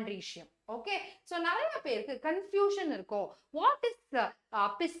your androecium. Okay, so நிறைய பேருக்கு confusion இருக்கும். What is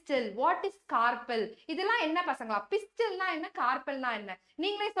pistil? What is carpel? இதெல்லாம் என்ன பசங்களா? Pistilனா என்ன, carpelனா என்ன?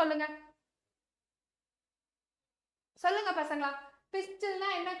 நீங்களே சொல்லுங்க. சொல்லுங்க பசங்களா, பிஸ்டில்னா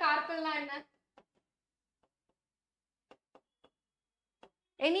என்ன, கார்பல்னா என்ன?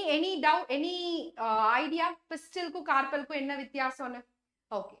 any doubt, any idea? பிஸ்டில்க்கும் கார்பல்க்கும் என்ன வித்தியாசம்னு?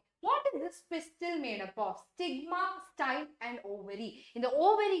 Okay, what is this pistil made up of? Stigma, style and ovary. இந்த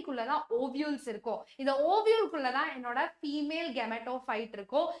ஓவரிக்குள்ள தான் ovules இருக்கும். இந்த ஓவியூல்குள்ள தான் என்னோட female gametophyte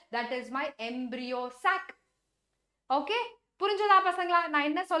இருக்கும். That is my embryo sac. Okay, புரிஞ்சதா பசங்களா நான்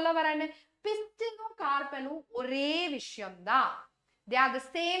என்ன சொல்ல வரேன்னு? பிஸ்டிலும் கார்பலும் ஒரே விஷயம் தான். They are the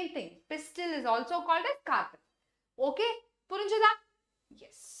same thing. Pistil is also called as carpel. Okay, புரிஞ்சதா?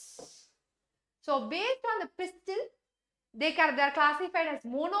 Yes. So based on the pistil, they are classified as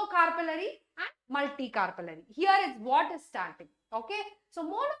monocarpellary and multicarpellary. Here is what is starting. Okay, so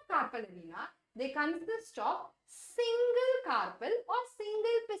monocarpellary na, they consist of single carpel or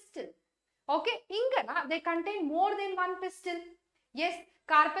single pistil. Okay, ingana they contain more than one pistil. Yes,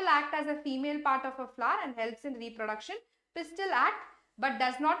 carpel act as a female part of a flower and helps in reproduction. Pistil act but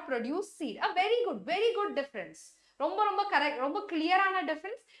does not produce seed. A very good difference. ரொம்ப correct, ரொம்ப clear-ஆன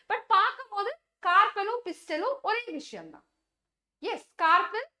difference. But பார்க்கும்போது carpelum pistilum ஒரே விஷயம் தான். Yes,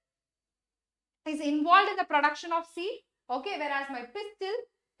 carpel is involved in the production of seed. Okay, whereas my pistil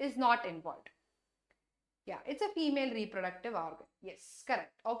is not involved. Yeah, it's a female reproductive organ. Yes,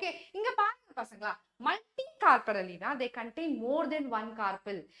 correct. Okay, inga பாருங்க பசங்களா, multicarpellary na, they contain more than one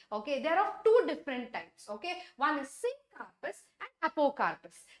carpel. Okay, there are two different types. Okay, one is syncarpous and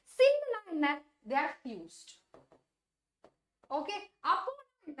apocarpous. Syn na enna, they are fused. Okay, apo na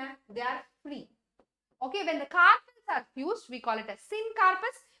enna, they are free. Okay, when the carpels are fused, we call it as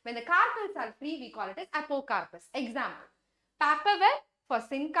syncarpous. When the carpels are free, we call it as apocarpous. Example, papaver for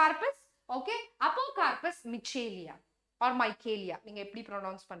syncarpous. Okay, apocarpous michelia or michelia. நீங்க எப்படி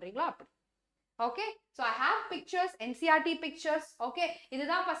pronounce பண்றீங்களோ அப்படி. Okay, so I have pictures, NCERT pictures. Okay,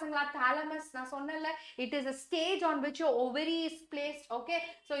 இதுதான் பசங்களா thalamus. நான் சொன்னேன்ல, it is a stage on which your ovary is placed. Okay,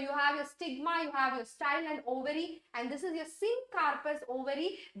 so you have your stigma, you have your style and ovary, and this is your syncarpous ovary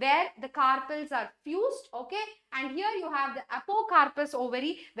where the carpels are fused. Okay, and here you have the apocarpous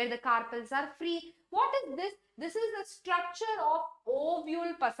ovary where the carpels are free. What is this? This is the structure of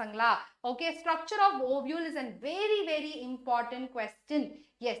ovule pasangla. Okay, structure of ovule is a very important question.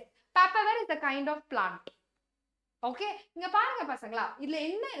 Yes, papaver is a kind of plant. Okay, inga paarenga pasangla, idla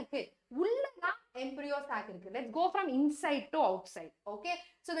enna irukku, ulla embryo sac irukku. Let's go from inside to outside. Okay,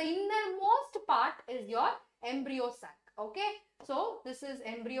 so the innermost part is your embryo sac. Okay, so this is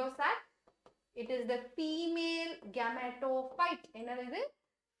embryo sac. It is the female gametophyte. Enna idu?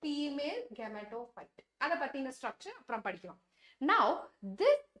 Female gametophyte. Adha pathina structure apram padikkalam. Now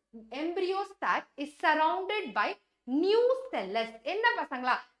this embryo sac is surrounded by nucellus. Enna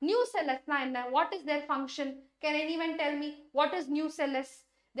pasangala? Nucellus na enna? What is their function? Can anyone tell me what is nucellus?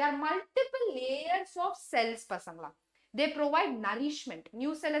 There are multiple layers of cells pasangala. They provide nourishment.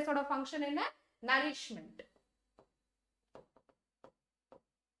 Nucellus oda function enna? Nourishment.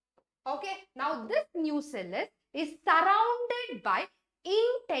 Okay, now this nucellus is surrounded by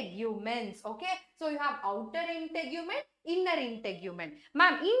integuments. Okay, so you have outer integument, inner integument.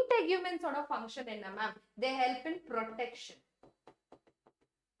 Ma'am, integuments sort of function enna ma'am? They help in protection.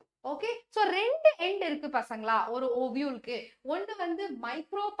 Okay, so ரெண்டு end இருக்கு பசங்களா ஒரு ஓவியூலுக்கு. ஒன்னு வந்து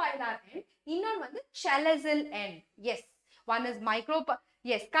micropylar end, இன்னொன்னு வந்து chelazal end. Yes, one is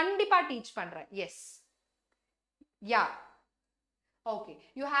yes, கண்டிப்பா teach பண்றேன். Yes, yeah. Okay,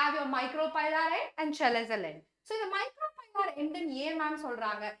 you have your micropylar end and chelazal end. So the micropylar end ன்னு ஏன் மேம்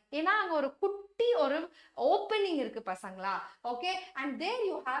சொல்றாங்க? ஏன்னா அங்க ஒரு குட்டி ஒரு opening இருக்கு பசங்களா. Okay, and there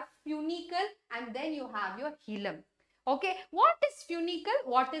you have funicle and then you have your hilum. Okay, what is funicle?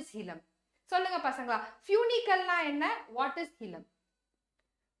 What is hilum? சொல்லுங்க பசங்களா. funicle னா என்ன? What is hilum?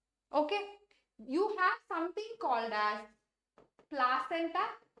 Okay, you have something called as placenta.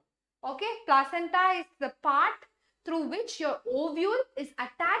 Okay, placenta is the part through which your ovule is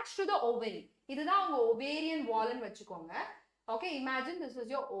attached to the ovary. இதுதான் உங்க ovarian wall ன்னு வெச்சுக்கோங்க. Okay, imagine this is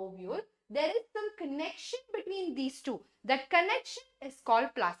your ovule. There is some connection between these two. That connection is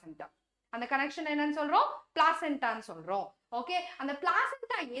called placenta. அந்த connection என்னன்னு சொல்றோம்? placenta ன்னு சொல்றோம். Okay, அந்த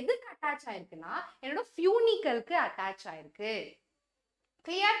placenta எதுக்கு attach ஆயிருக்குன்னா என்னோட funicle-க்கு attach ஆயிருக்கு.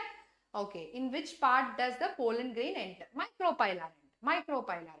 Clear? Okay, in which part does the pollen grain enter? Micropylar end.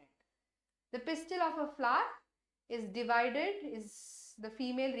 Micropylar end. The pistil of a flower is divided, is the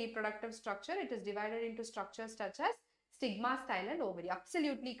female reproductive structure. It is divided into structures such as stigma, style and ovary.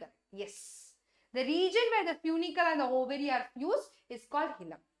 Absolutely correct. Yes. The region where the funicle and the ovary are fused is called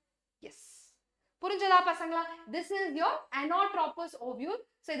hilum. Yes. புரிஞ்சதா பசங்களா? This is your anatropous ovule.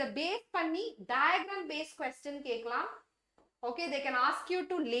 So இத base பண்ணி diagram based question கேட்கலாம். Okay, they can ask you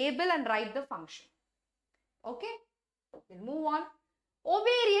to label and write the function. Okay, we'll move on.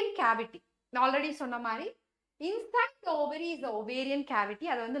 Ovarian cavity. நான் already சொன்ன மாதிரி inside the ovary is the ovarian cavity.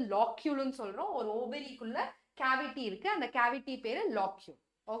 அது வந்து locule ன்னு சொல்றோம். ஒரு ஓவரிக்குள்ள cavity இருக்கு. அந்த cavity பேரு locule.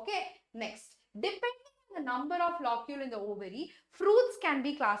 Okay, next. Depending on the number of locule in the ovary, fruits can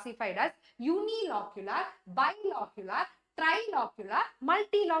be classified as unilocular, bilocular, trilocular,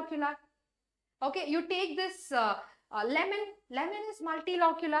 multilocular. Okay, you take this lemon. Lemon is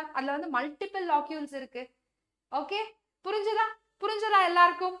multilocular. அதுல வந்து multiple locules இருக்கு. Okay, புரிஞ்சதா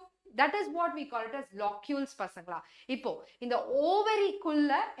எல்லாருக்கும்? That is what we call it as locules பசங்களா. இப்போ இந்த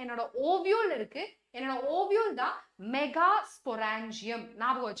ஓவரிக்குள்ள என்னோட ovule இருக்கு. என்னோட ஓவியூல் தான் megasporangium.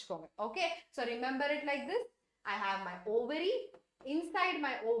 ஞாபகம் வச்சுக்கோங்க. Okay, so remember it like this. I have my ovary. Inside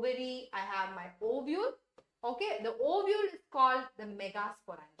my ovary, I have my ovule. Okay, the ovule is called the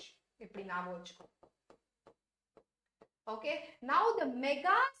megasporangium. இப்படி ஞாபகம் வச்சுக்கோங்க. Okay, now the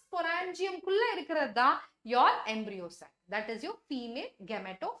megasporangium குள்ள இருக்கிறது தான் your embryo sac. That is your female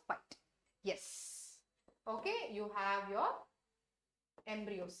gametophyte. Yes. Okay, you have your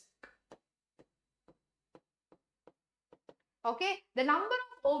embryo sac. Okay, the number of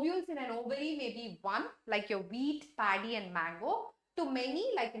ovules in an ovary may be 1, like your wheat, paddy and mango, to many,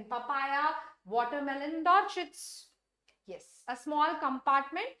 like in papaya, watermelon and orchids. Yes, a small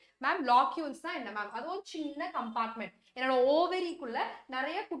compartment. Ma'am, locules na enna ma'am? அது ஒரு சின்ன compartment. என்னோட ஓவரிக்குள்ள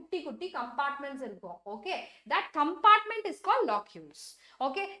நிறைய குட்டி குட்டி compartments இருக்கும். Okay, that compartment is called locules.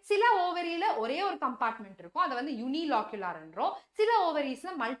 Okay, சில ஓவரியில ஒரே ஒரு compartment இருக்கும். அது வந்து unilocular ன்றோம். சில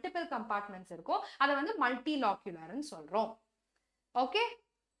ஓவரிஸ்ல multiple compartments இருக்கும். அது வந்து multilocular ன்னு சொல்றோம். Okay,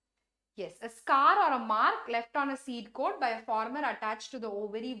 yes, a scar or a mark left on a seed coat by a farmer attached to the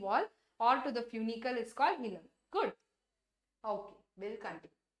ovary wall or to the funicle is called hilum. Good. Okay, we'll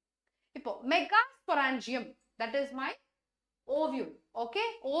continue. இப்போ megasporangium, that is my ovule. Okay,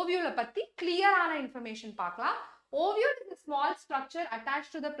 ovule பத்தி clear ஆன information பார்க்கலாம். Ovule is a small structure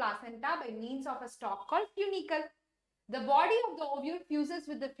attached to the placenta by means of a stalk called funicle. The body of the ovule fuses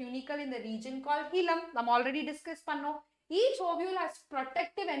with the funicle in the region called hilum. நம்ம already discussed பண்ணோம். Each ovule has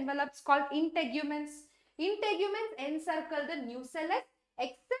protective envelopes called integuments. Integuments encircle the nucellus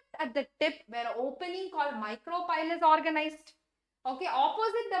except at the tip where an opening called micropyle is organized. Okay,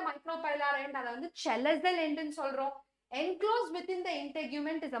 opposite the micropylar end, அது வந்து chelazal end ன்னு சொல்றோம். Enclosed within the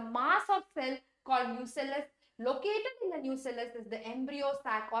integument is a mass of cell called nucellus. Located in the nucellus is the embryo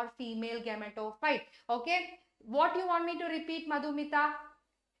sac or female gametophyte. Okay, what you want me to repeat, Madhumita?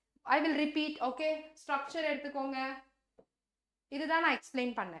 I will repeat. Okay, structure எடுத்துக்கோங்க. இதுதான் நான்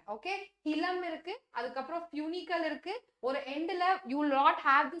explain பண்ணேன். Okay, ஹிலம் இருக்கு, அதுக்கப்புறம் funicle இருக்கு, ஒரு எண்ட்ல you will not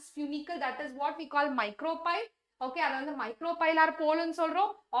have this funicle, that is what we call micropyle. Okay, அத வந்து மைக்ரோபைலார் போல்னு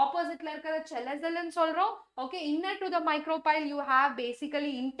சொல்றோம். ஆப்போசிட்ல இருக்கிற செலசல்னு சொல்றோம். Okay, inner to the micropyle you have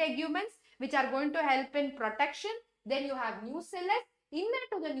basically integuments which are going to help in protection. Then you have nucellus. Inner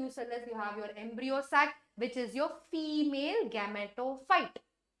to the nucellus you have your embryo sac which is your female gametophyte.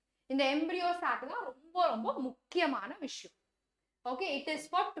 இந்த embryo sac தான் ரொம்ப ரொம்ப முக்கியமான விஷயம். Okay, it is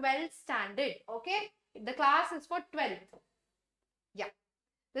for 12th standard. Okay, the class is for 12th. Yeah,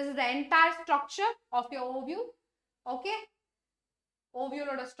 this is the entire structure of your ovule. Okay, ovule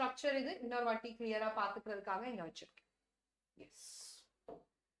oda structure idu innor vaati clear ah paathukiradhukaga inga vechirukken. Yes,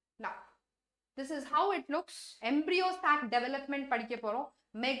 now this is how it looks. Embryo sac development padikka porom.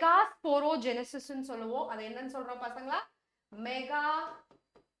 Megasporogenesis nu solluvom. Adu enna nu solrom pasangala?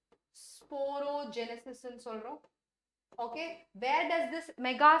 Megasporogenesis nu solrom. Okay, where does this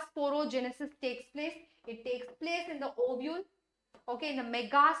megasporogenesis takes place? It takes place in the ovule. Okay, in the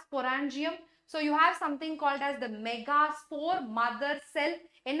megasporangium. So you have something called as the megaspore mother cell.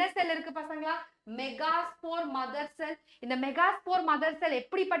 என்ன செல் இருக்கு பசங்களா? Megaspore mother cell. இந்த megaspore mother cell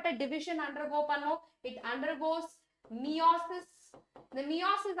எப்படிப்பட்ட division undergo பண்ணும்? It undergoes meiosis. The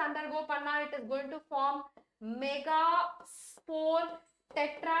meiosis undergo பண்ணா it is going to form megaspore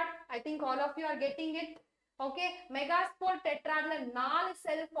tetrad. I think all of you are getting it. Okay, megaspore tetrad la 4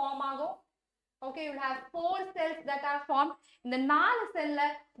 cell form ஆகும். Okay, you will have 4 cells that are formed. இந்த 4 cell la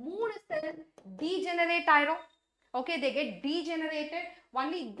 3 cell degenerate ஆயிரும். Okay, they get degenerated.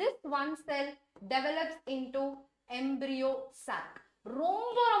 Only this one cell develops into embryo sac.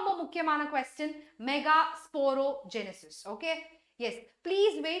 ரொம்ப ரொம்ப முக்கியமான question, megasporogenesis. Okay, yes,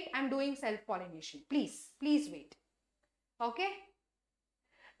 please wait, I'm doing self pollination. Please wait. Okay,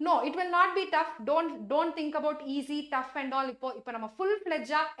 no, it will not be tough. Don't think about easy, tough and all. இப்போ நம்ம full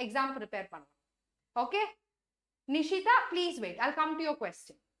fledged exam prepare பண்ணலாம். Okay, Nishita, please wait, I'll come to your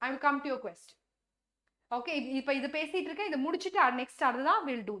question. Okay, இப்போ இது பேசிட்டு இருக்கேன், இது முடிச்சிட்டு next அதுதான்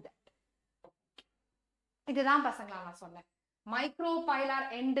we'll do that. இதுதான் பசங்களா நான் சொன்னேன், மைக்ரோபைலார்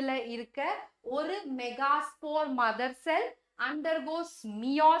எண்ட்ல இருக்க ஒரு megaspore mother sell undergoes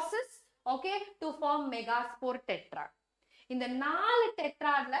meiosis, okay, to form megaspore tetrad. இந்த 4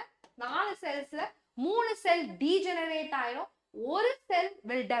 டெட்ராட்ல 4 செல்ஸ்ல 3 செல் டீஜெனரேட் ஆயிரும், ஒரு செல்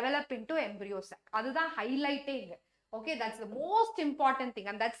will develop into embryo sac. அதுதான் ஹைலைட்டே இங்க. Okay, that's the most important thing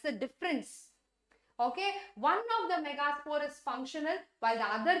and that's the difference. Okay, one of the megaspore is functional while the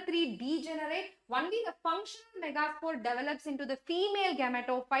other 3 degenerate. Only the functional megaspore develops into the female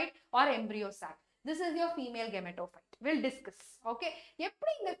gametophyte or embryo sac. This is your female gametophyte. We'll discuss. Okay,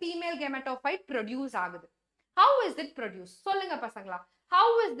 எப்படி இந்த female gametophyte produce ஆகுது? How is it produced? சொல்லுங்க பசங்களா. How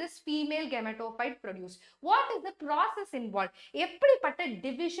is this female gametophyte produced? What is the process involved? எப்படிப்பட்ட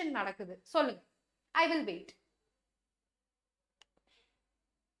division நடக்குது? சொல்லுங்க. I will wait.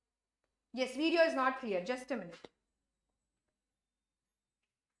 Yes, video is not clear. Just a minute.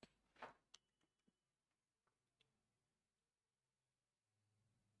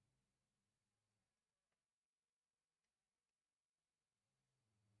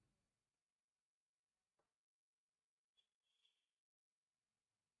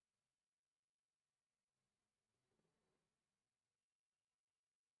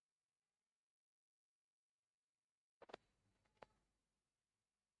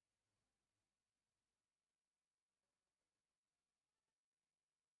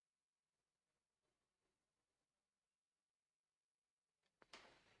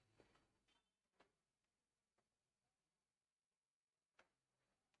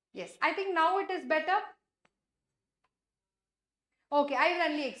 Yes, I think now it is better. Okay, I will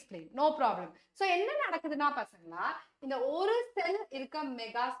only explain. No problem. So, என்ன நடக்குதுன்னா பசங்களா, இந்த ஒரு செல் இருக்க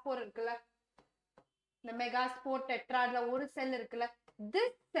megaspore இருக்குல்ல, இந்த மெகாஸ்போர் டெட்ராட்ல ஒரு செல் இருக்குல்ல,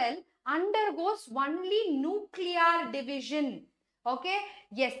 this cell undergoes only nuclear division. Okay,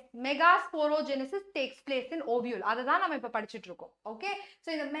 yes, megasporogenesis takes place in ovule. அதுதான் நம்ம இப்ப படிச்சிட்டு இருக்கோம். Okay, so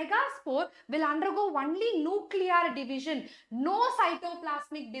இந்த megaspore will undergo only nuclear division, no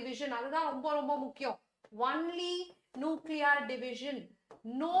cytoplasmic division. அதுதான் ரொம்ப ரொம்ப முக்கியம். Only nuclear division,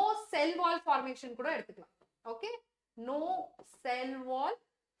 no cell wall formation கூட எடுத்துக்கலாம். Okay, no cell wall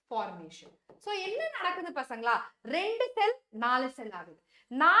formation. So என்ன நடக்குது பசங்களா, 2 செல் 4 செல் ஆகுது,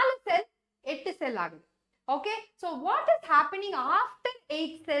 4 செல் 8 செல் ஆகுது, Okay, so what is happening after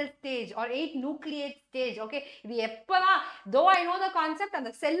 8 cell stage or 8 nucleate stage? Okay, இது எப்பலாம், though I know the concept,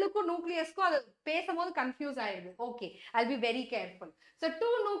 அந்த செல்லுக்கும் நியூக்ளியஸ்க்கும் அது பேசும்போது கன்ஃபியூஸ் ஆயிடுது. Okay, I'll be very careful. So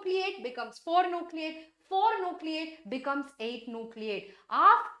 2 nucleate becomes 4 nucleate, 4 nucleate becomes 8 nucleate.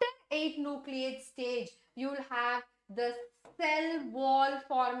 After 8 nucleate stage, you will have the cell wall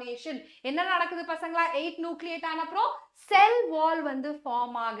formation. என்ன நடக்குது பசங்களா? 8 nucleate ஆன அப்புறம் cell wall வந்து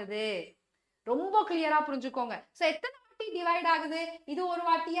ஃபார்ம் ஆகுது. ரொம்ப கிளியரா புரிஞ்சுக்கோங்க. சோ எத்தனை வாட்டி டிவைட் ஆகுது? இது ஒரு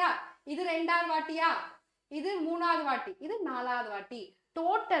வாட்டியா, இது ரெண்டாவது வாட்டியா, இது மூணாவது வாட்டி, இது நாலாவது வாட்டி.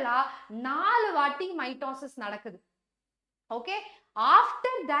 டோட்டலா 4 வாட்டி மைட்டோசிஸ் நடக்குது. Okay,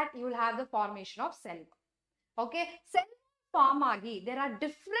 after that you will have the formation of cell. Okay, cell form ஆகி there are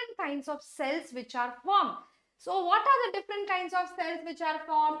different kinds of cells which are formed. So what are the different kinds of cells which are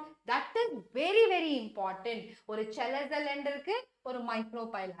formed? That is very very important. ஒரு chelazal end இருக்கு, ஒரு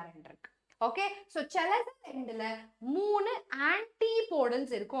micropylar end இருக்கு. Okay, so chelazal endல 3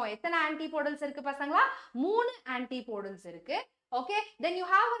 antipodals இருக்கும். எத்தனை antipodals இருக்கு பசங்களா? 3 antipodals இருக்கு. Okay, then you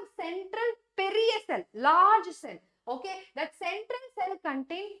have a central பெரிய cell, large cell. Okay, that central cell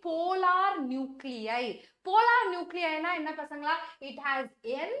contain polar nuclei. Polar nuclei na enna pasangala? It has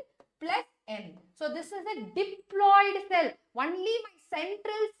N plus M. So this is a diploid cell. Only my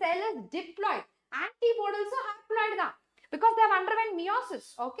central cell is diploid. Antipodals are haploid da, because they have underwent meiosis.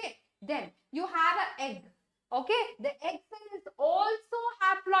 Okay, then you have an egg. Okay, the egg cell is also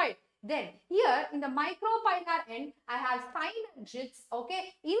haploid. Then here in the micropylar end, I have synergids. Okay,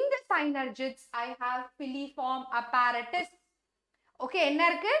 in the synergids, I have filiform apparatus. Okay, enna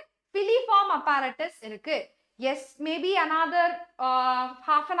irukku? Filiform apparatus irukku. Yes, maybe another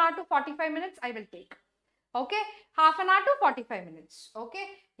half an hour to 45 minutes I will take. Okay, half an hour to 45 minutes. Okay,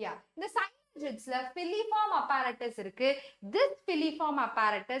 yeah. The synergids la filiform apparatus irukku. This filiform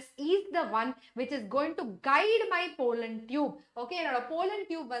apparatus is the one which is going to guide my pollen tube. Okay, enoda pollen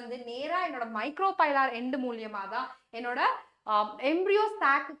tube vandu nera enoda micropylar end மூலமா தான் என்னோட embryo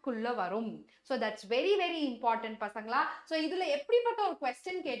sac குள்ள வரும். So that's very very important பசங்களா. So இதுல எப்படிப்பட்ட ஒரு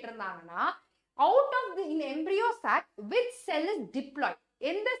question கேட்டிருந்தாங்கன்னா, out of the in embryo sac which cell is diploid?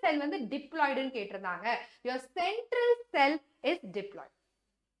 எந்த செல் வந்து diploid ன்னு கேட்டிருந்தாங்க. Your central cell is diploid.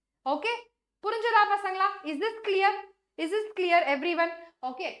 Okay, புரிஞ்சதா பசங்களா? Is this clear? Is this clear everyone?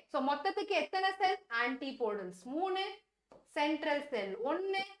 Okay, so மொத்தத்துக்கு எத்தனை cells? Antipodals 3, central cell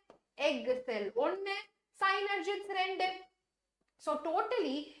 1, egg cell 1, synergids 2. So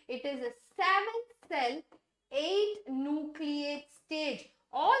totally it is a 7 cell 8 nucleate stage.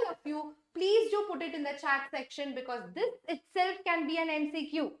 All of you please do put it in the chat section, because this itself can be an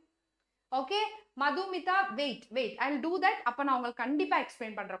MCQ. Okay, Madhumita, wait, I'll do that. அப்ப நான் உங்களுக்கு கண்டிப்பா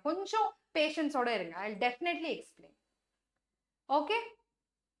explain பண்றேன். கொஞ்சம் patience ஓட இருங்க. I'll definitely explain. Okay,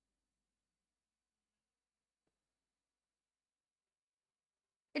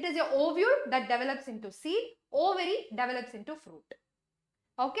 it is your ovule that develops into seed, ovary develops into fruit.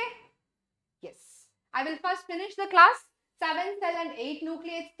 Okay, yes, I will first finish the class. 7 cell and 8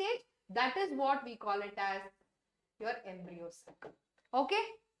 nucleate stage, that is what we call it as your embryo sac. Okay,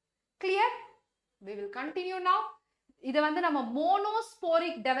 clear? We will continue now. இது வந்து நம்ம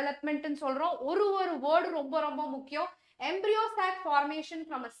monosporic development ன்னு சொல்றோம். ஒரு word ரொம்ப ரொம்ப முக்கியம். Embryo sac formation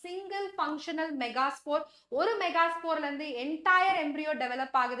from a single functional megaspore. ஒரு megaspore ல இருந்து entire embryo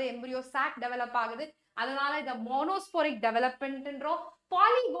develop ஆகுது, embryo sac develop ஆகுது. அதனால இத monosporic development ன்றோம்.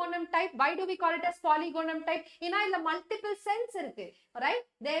 Polygonum type, why do we call it as polygonum type? ஏன்னா இதுல multiple cells இருக்கு, right?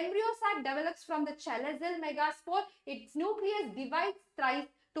 The embryo sac develops from the chelazal megaspore. Its nucleus divides thrice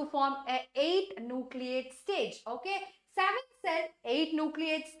to form a 8 nucleate stage. Okay, 7 cell 8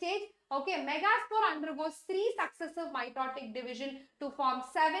 nucleate stage. Okay, megaspore undergoes 3 successive mitotic division to form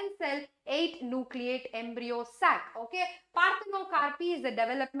 7 cell 8 nucleate embryo sac. Okay, parthenocarpy is the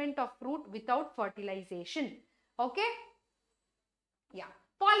development of fruit without fertilization. Okay, yeah,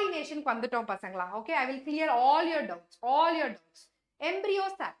 pollination க்கு வந்துட்டோம் பசங்களா. Okay, I will clear all your doubts,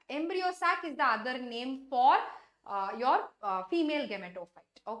 embryo sac is the other name for your female gametophyte.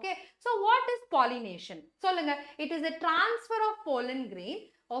 Okay, so what is pollination? சொல்லுங்க. It is a transfer of pollen grain,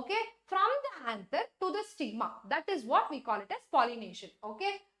 okay, from the anther to the stigma. That is what we call it as pollination.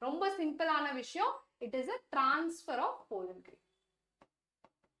 Okay, ரொம்ப சிம்பிளான விஷயம். It is a transfer of pollen grain.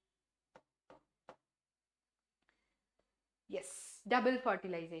 Yes, double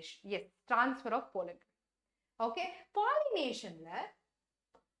fertilization. Yes, transfer of pollen. Okay, pollination ல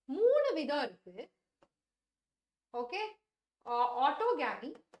 3 விதம் இருக்கு. Okay, autogamy,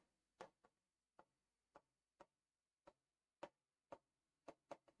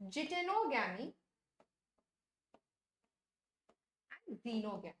 geitonogamy and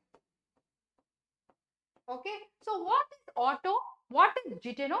xenogamy. Okay, so what is auto, what is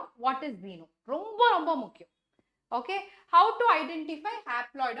gitano, what is xeno? ரொம்ப முக்கியம். Okay, how to identify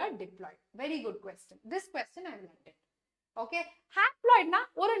haploid or diploid? Very good question. This question I learned it. Okay, haploid na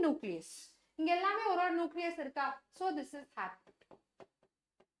ஒரு nucleus. இங்க எல்லாமே ஒரு nucleus இருக்கா? So this is haploid.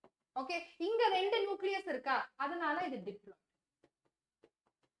 Okay, இங்க ரெண்டு nucleus இருக்கா? அதனால இது diploid.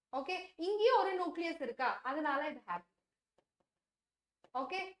 Okay, இங்கேயும் ஒரு nucleus இருக்கா? அதனால இது haploid.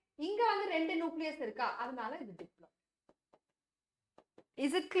 Okay, இங்க வந்து ரெண்டு nucleus இருக்கா? அதனால இது diploid.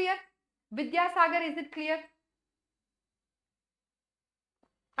 Is it clear? Vidyasagar, is it clear?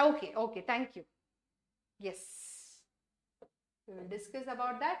 Okay, okay, thank you. Yes, we will discuss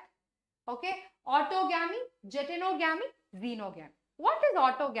about that. Okay, autogamy, getinogamy, xenogamy. What is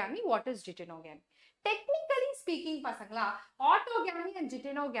autogamy? What is getinogamy? Technically speaking, pasangla, autogamy and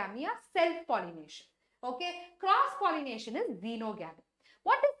getinogamy are self-pollination. Okay, cross-pollination is xenogamy.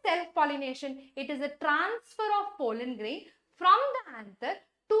 What is self-pollination? It is a transfer of pollen grain from the anther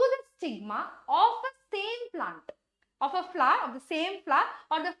to the stigma of a same plant, of a flower, of the same flower,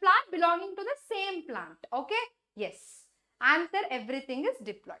 or the flower belonging to the same plant. Okay, yes. Anther, everything is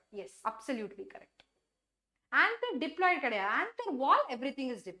diploid. Yes, absolutely correct. Anther diploid kadaya. Anther wall, everything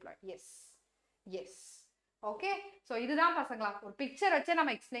is diploid. Yes, yes. Okay, so இதுதான் பசங்களா ஒரு picture வச்சு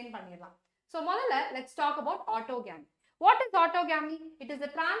நம்ம explain பண்ணிடலாம். So முதல்ல let's talk about autogamy. What is autogamy? It is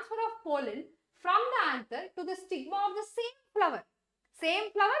the transfer of pollen from the anther to the stigma of the same flower. Same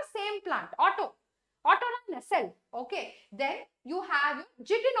flower, same plant. Auto in a cell. Okay, then you have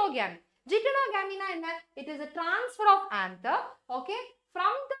getinogamy. Getinogamy na enna? It is a transfer of anther, okay,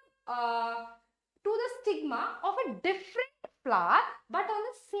 from the to the stigma of a different flower but on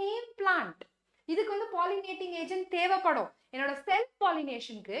the same plant. இதுக்கு வந்து pollinating agent தேவைப்படும். என்னோட self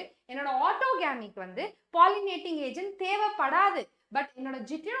pollination-க்கு என்னோட autogamy-க்கு வந்து pollinating agent தேவைப்படாது. But என்னோட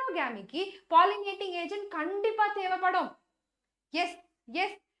getinogamy-க்கு pollinating agent கண்டிப்பா தேவைப்படும். Yes,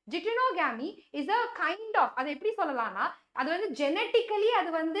 yes. Getinogamy is a kind of, அது எப்படி சொல்லலாம்னா அது வந்து genetically அது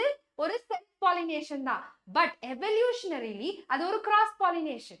வந்து ஒரு self pollination தான். But evolutionarily அது ஒரு cross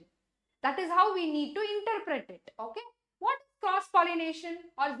pollination. That is how we need to interpret it. Okay, what is cross pollination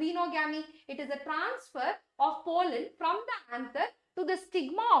or xenogamy? It is a transfer of pollen from the anther to the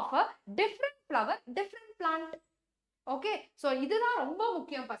stigma of a different flower, different plant. Okay, so இதுதான் ரொம்ப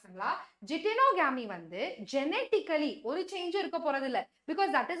முக்கியம் பசங்களா. Getinogamy வந்து genetically ஒரு change இருக்க போறதில்ல,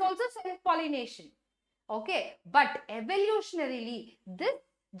 because that is also self pollination. Okay, but evolutionarily this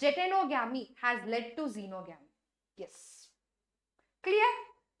getinogamy has led to xenogamy. Yes, clear?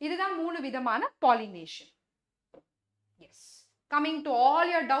 இதுதான் மூணு விதமான pollination. Yes, coming to all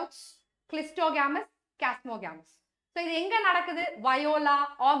your doubts, clistogamous, chasmogamous. So இது எங்க நடக்குது? Viola,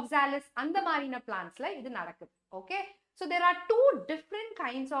 oxalis அந்த மாதிரின plants-ல இது நடக்குது. Okay, so there are two different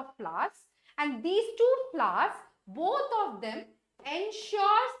kinds of flowers, and these two flowers, both of them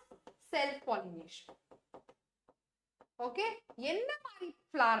ensures self pollination. Okay, என்ன மாதிரி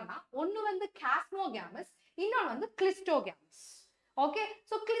flower-னா ஒன்னு வந்து chasmogamous, இன்னொன்னு வந்து clistogamous. Okay,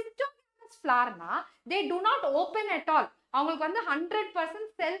 so clistogamous flower-னா they do not open at all. அவங்களுக்கு வந்து 100%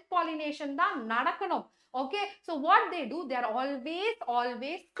 self pollination தான் நடக்கணும். Okay, so what they do, they are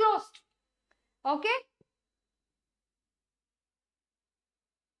always closed. Okay,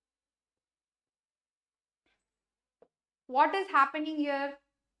 what is happening here?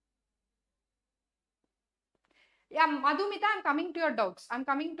 Yeah, Madhumita, I'm coming to your doubts. I'm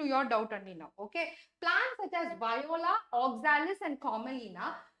coming to your doubt only now. Okay, plants such as Viola, Oxalis and Commelina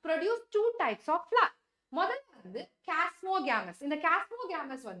produce two types of flower. முதல்ல வந்து chasmogamous. இந்த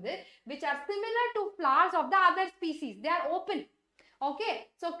chasmogamous வந்து which are similar to flowers of the other species. They are open. Okay,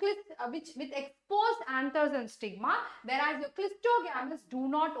 so which with exposed anthers and stigma, whereas your clistogamous do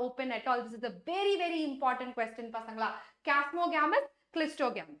not open at all. This is a very important question pasangla. Chasmogamous,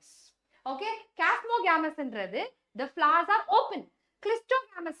 clistogamous. Okay, chasmogamous என்றது the flowers are open.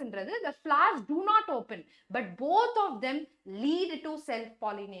 Clistogamous என்றது the flowers do not open, but both of them lead to self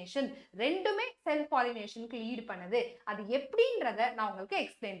pollination. ரெண்டுமே self pollination க்கு lead பண்ணுது. அது எப்படின்றத நான் உங்களுக்கு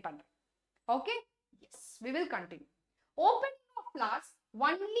explain பண்றேன். Okay, yes, we will continue. Opening of flowers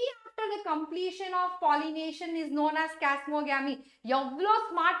only after the completion of pollination is known as chasmogamy. எவ்வளோ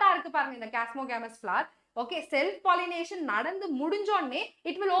ஸ்மார்ட்டா இருக்கு பாருங்க இந்த chasmogamous flower. Okay, self pollination நடந்து முடிஞ்சோடனே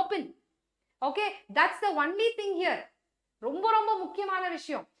it will open. Okay, that's the only thing here. ரொம்ப முக்கியமான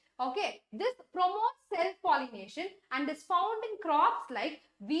விஷயம். Okay, this promotes self pollination and is found in crops like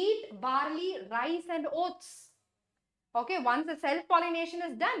wheat, barley, rice and oats. Okay, once the self pollination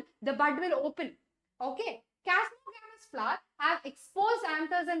is done, the bud will open. Okay, chasmogamous flower have exposed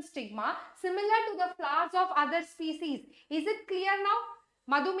anthers and stigma similar to the flowers of other species. Is it clear now?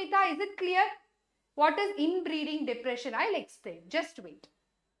 Madhumita, is it clear? What is inbreeding depression? I'll explain. Just wait.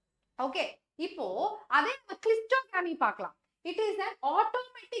 Okay. இப்போ அதே நம்ம கிளிஸ்டோகாமி பார்க்கலாம். It is an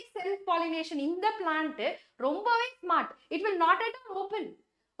automatic self-pollination. In the plant, ரொம்பவே smart. It will not at all open.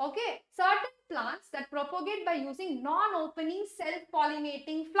 Okay. Certain plants that propagate by using non-opening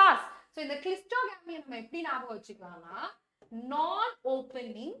self-pollinating flowers. So, இந்த கிளிஸ்டோகாமி நம்ம எப்படி ஞாபகம் வச்சுக்கலாம்னா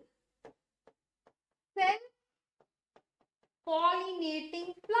non-opening self-pollinating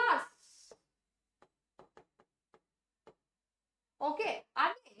flowers. Okay.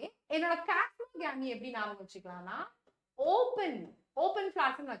 அதே என்னோட காஸ்மோகாமி எப்படி ஞாபகம் வச்சுக்கலாம்னா open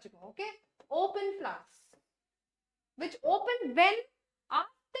flowers ன்னு வச்சுக்கோங்க. Okay. Open flowers which open when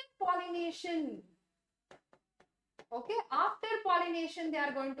after pollination. Okay. After pollination they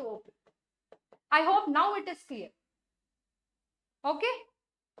are going to open. I hope now it is clear. Okay.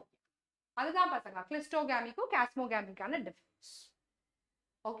 அதுதான் பசங்க கிளிஸ்டோகாமிக்கும் காஸ்மோகாமிக்கான difference.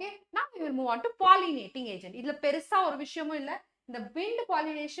 Okay. Now we will move on to pollinating agent. இதுல பெருசா ஒரு விஷயமும் இல்ல. இந்த wind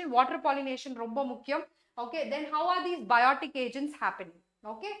pollination, water pollination ரொம்ப முக்கியம். Okay. Then how are these biotic agents happening?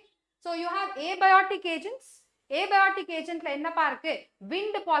 Okay. So you have abiotic agents. Abiotic agent la enna இருக்கு?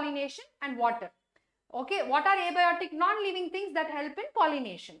 Wind pollination and water. Okay. What are abiotic? Non-living things that help in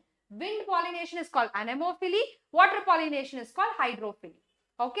pollination. Wind pollination is called anemophily. Water pollination is called hydrophily.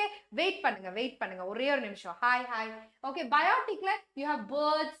 Okay. Wait பண்ணுங்க. ஒரே ஒரு நிமிஷம். Hi. Okay. Biotic la you have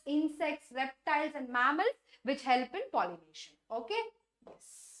birds, insects, reptiles and mammals which help in pollination. Okay. Yes.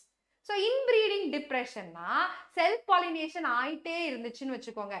 So inbreeding depression na self pollination ஆயிட்டே இருந்துச்சுன்னு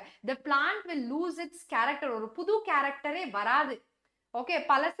வெச்சுக்கோங்க. The plant will lose its character. ஒரு புது characterே வராது. Okay,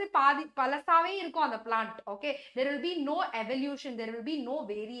 பலசாவே இருக்கும் அந்த plant. Okay, there will be no evolution, there will be no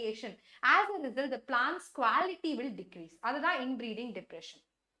variation. As a result, the plant's quality will decrease. அதுதான் inbreeding depression.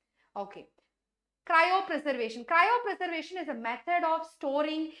 Okay. Cryopreservation. Cryopreservation is a method of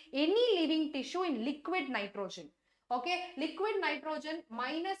storing any living tissue in liquid nitrogen. Okay, liquid nitrogen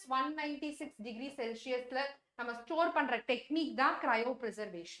minus 196 degrees Celsius la நம்ம store பண்ற technique தான்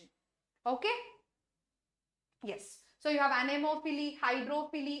cryopreservation. Okay. Yes. So you have anemophily,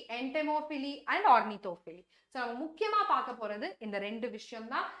 hydrophily, entomophily and ornithophily. So நம்ம முக்கியமா பார்க்க போறது இந்த ரெண்டு விஷயம்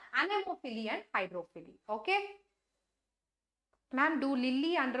தான் anemophily and hydrophily. Okay. Ma'am, do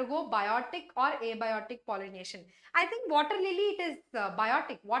lily undergo biotic or abiotic pollination? I think water lily, it is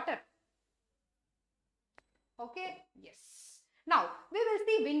biotic, water. Okay. Yes. Now we will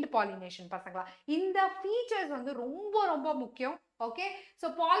see wind pollination பசங்களா. இந்த features வந்து ரொம்ப முக்கியம். Okay. So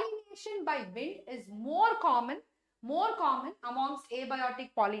pollination by wind is more common amongst abiotic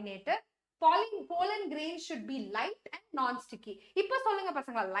pollinator. Pollen grains should be light and non-sticky. இப்போ சொல்லுங்க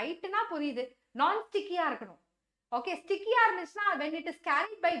பசங்களா, lightனா புரியுது, non-stickyயா இருக்கணும். Okay, stickyயா இருந்துச்சுனா when it is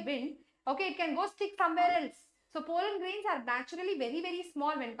carried by wind, okay, it can go stick somewhere else. So pollen grains are naturally very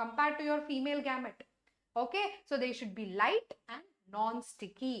small when compared to your female gamete. Okay, so they should be light and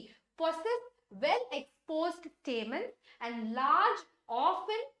non-sticky. Possess well exposed stamens and large,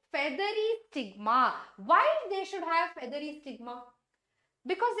 often feathery stigma. Why they should have feathery stigma?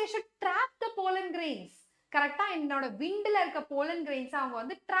 Because they should trap the pollen grains. Correcta, என்னோட windல இருக்க pollen grains அவங்க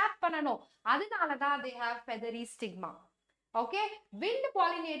வந்து trap பண்ணனும். அதனால தான் they have feathery stigma. Okay, wind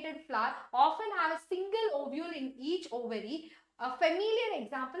pollinated flower often have a single ovule in each ovary. A familiar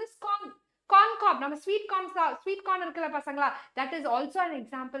example is corn cob. நம்ம sweet corn இருக்குல பசங்களா, that is also an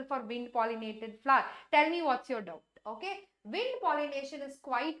example for wind pollinated flower. Tell me what's your doubt. Okay, wind pollination is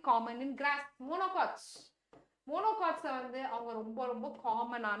quite common in grass. Monocots வந்து அவங்க ரொம்ப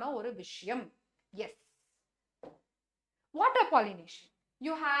காமனான ஒரு விஷயம். Yes. Water pollination.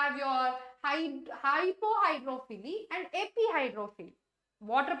 You have your hypohydrophily and epihydrophily.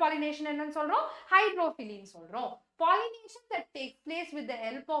 Water pollination என்னன்னு சொல்றோம், hydrophily ன்னு சொல்றோம். Pollination that takes place with the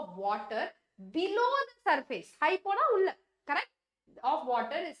help of water below the surface. Hypo na ulla, correct? Of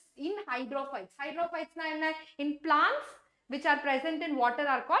water is in hydrophytes. Hydrophytes na enna? In plants which are present in water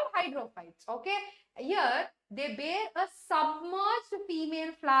are called hydrophytes. Okay. Here they bear a submerged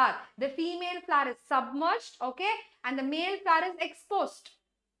female flower. The female flower is submerged, okay, and the male flower is exposed.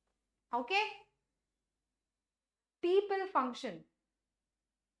 Okay. People function.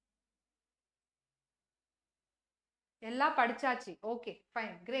 Ella padichachi. Okay,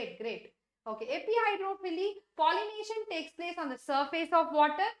 fine, great. Okay, epihydrophily, pollination takes place on the surface of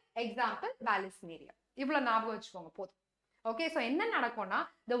water. Example, Vallisneria. இவ்வளவு ஞாபகம் வச்சுக்கோங்க போதும். Okay, so என்ன நடக்கும்னா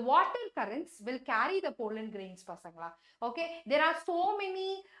the water currents will carry the pollen grains பசங்களா. Okay, there are so many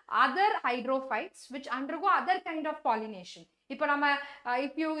other hydrophytes which undergo other kind of pollination. இப்போ நம்ம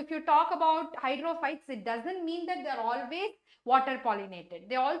if you talk about hydrophytes, it doesn't mean that they are always water pollinated.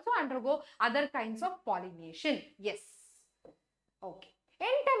 They also undergo other kinds of pollination. Yes. Okay.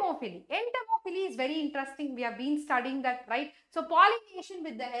 Entomophily. entomophily is very interesting. We have been studying that, right? So pollination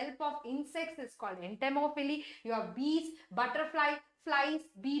with the help of insects is called entomophily. You have bees, butterfly, flies,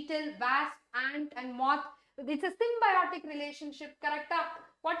 beetle, wasp, ant and moth. It's a symbiotic relationship, correct?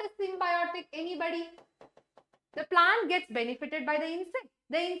 What is symbiotic? Anybody? The plant gets benefited by the insect.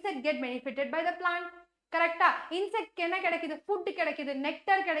 The insect get benefited by the plant. Correct? Insect kenna kedakidhu, food kedakidhu,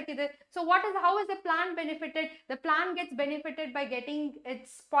 nectar kedakidhu. So how is the plant benefited? The plant gets benefited by getting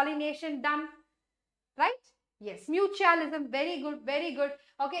its pollination done. Right? Yes. Mutualism. Very good. Very good.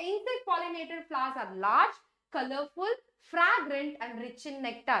 Okay. Insect pollinated flowers are large, colorful, fragrant and rich in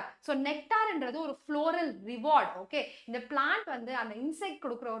nectar. So nectar என்றது ஒரு floral reward. Okay. இந்த plant வந்து அந்த insect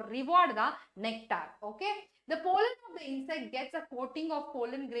கொடுக்கிற ஒரு reward தான் nectar. Okay. The pollen of the insect gets a coating of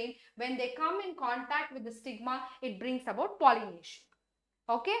pollen grain. When they come in contact with the stigma, it brings about pollination.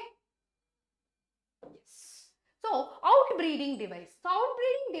 Okay. Yes. So outbreeding device. So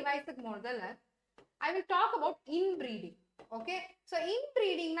outbreeding device முதல்ல I will talk about inbreeding. Okay. So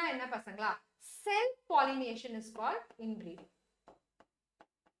inbreeding na enna pasangla? Self-pollination is called inbreeding.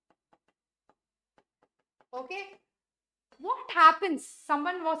 Okay. What happens?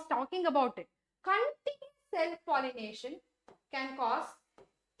 Someone was talking about it. Continuous self-pollination can cause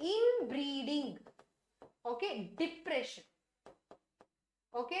inbreeding. Okay. Depression.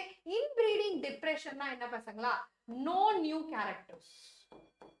 Okay. Inbreeding depression na enna pasangla? No new characters.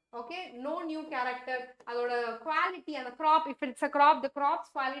 Okay, no new character. Adoda quality and the crop, if it's a crop, the crop's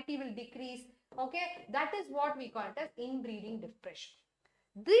quality will decrease. Okay, that is what we call it as inbreeding depression.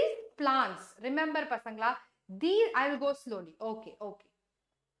 These plants, remember pasangla, I will go slowly. Okay.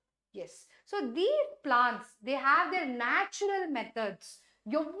 Yes. So these plants, they have their natural methods.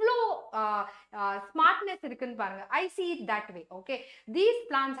 எவ்வளோ smartness இருக்குன்னு பாருங்க. I see it that way. Okay, these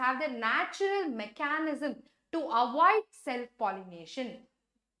plants have their natural mechanism to avoid self-pollination.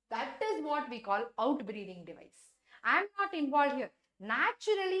 That is what we call outbreeding device. I am not involved here.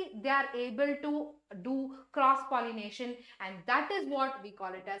 Naturally, they are able to do cross-pollination and that is what we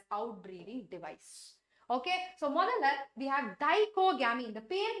call it as outbreeding device. Okay, so modella we have dichogamy. The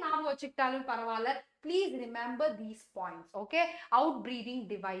pair naam vachittalum paravala. Please remember these points. Okay, outbreeding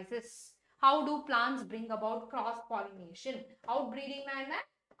devices. How do plants bring about cross-pollination? Outbreeding na enna?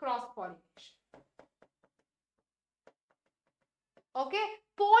 Cross-pollination. Okay,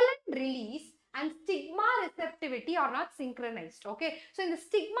 pollen release and stigma receptivity are not synchronized. Okay, so in the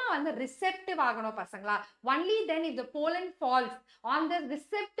stigma and the receptive agano pasangla, only then if the pollen falls on the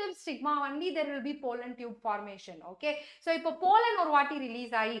receptive stigma only there will be pollen tube formation. Okay, so if a pollen or vati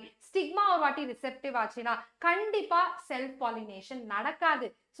release aayi stigma or vati receptive aachina kandipa self pollination nadakadu.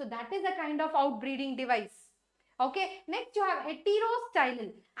 So that is a kind of outbreeding device. Okay, next you have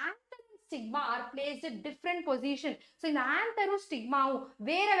heterostylal stigma are placed at different position. So in the anthero-stigma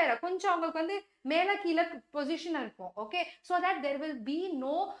vera konjam avangalukku vandu mela keela position irukum. Okay, so that there will be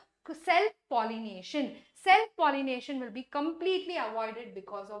no self pollination. Self pollination will be completely avoided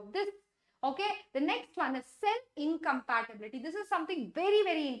because of this. Okay, the next one is self incompatibility. This is something very,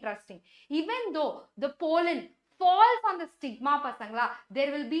 very interesting. Even though the pollen falls on the stigma pasangla,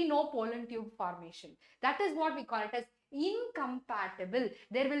 there will be no pollen tube formation. That is what we call it as incompatible.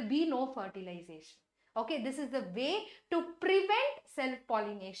 There will be no fertilization. Okay, this is the way to prevent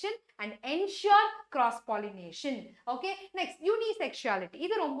self-pollination and ensure cross-pollination. Okay, next, unisexuality.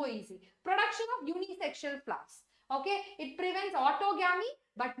 This is rombo easy. Production of unisexual flowers. Okay, it prevents autogamy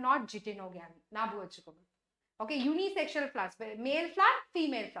but not geitonogamy. Nabu vachikoga. Okay, unisexual flowers. Male flower,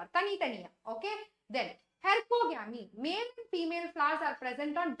 female flower. Taniya. Okay, then hercogamy. Male and female flowers are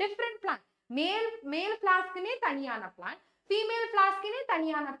present on different plants. Male flowers kine taniyana plant, female flowers kine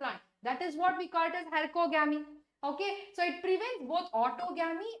taniyana plant. That is what we call it as hercogamy. Okay, so it prevents both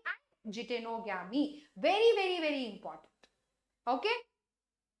autogamy and geitonogamy. Very, very, very important. Okay,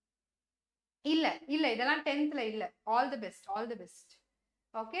 illa idellam 10th la illa. All the best.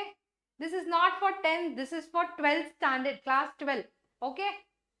 Okay, this is not for 10th, this is for 12th standard, class 12. Okay,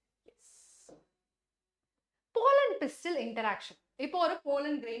 yes. Pollen pistil interaction. இப்போ ஒரு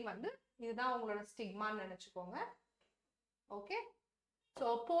pollen grain வந்து இதுதான் உங்களோட ஸ்டிக்மான்னு நினைச்சுக்கோங்க. Okay, so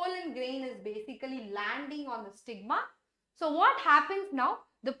pollen grain is basically landing on the stigma. So what happens now?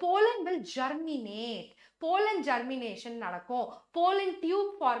 The pollen will germinate. Pollen germination நடக்கும். Pollen tube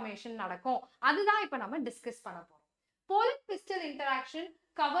formation நடக்கும். அதுதான் இப்போ நம்ம டிஸ்கஸ் பண்ண போறோம். Pollen pistil interaction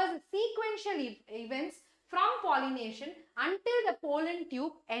covers sequential events from pollination until the pollen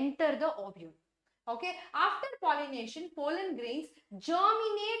tube enter the ovule. Okay, after pollination, pollen grains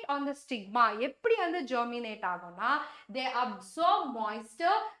germinate on the stigma. Eppadi and germinate agona, they absorb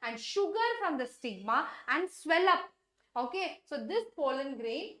moisture and sugar from the stigma and swell up. Okay, so this pollen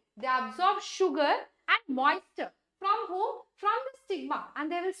grain, they absorb sugar and moisture from whom? From the stigma,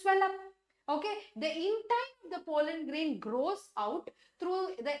 and they will swell up. Okay, the intake of the pollen grain grows out through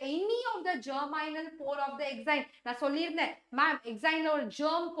any of the germinal pore of the exine. நான் சொல்லியிருந்தேன் ma'am எக்ஸைன்ல ஒரு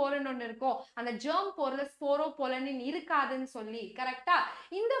germ pore ஒன்னு இருக்கும், அந்த germ poreல sporopollenin இருக்காதுன்னு சொல்லி, கரெக்டா?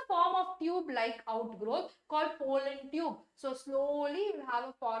 In the form of tube like outgrowth called pollen tube. So slowly you will have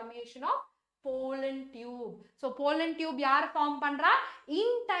a formation of pollen tube. So pollen tube யார் form பண்றா?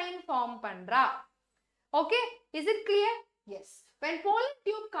 Intine form பண்றா. Okay, is it clear? Yes. When pollen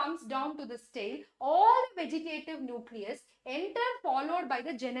tube comes down to the tail, all the vegetative nucleus enter followed by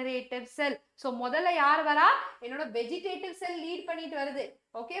the generative cell. So முதல்ல யார் வரா? என்னோட vegetative cell lead பண்ணிட்டு வருது.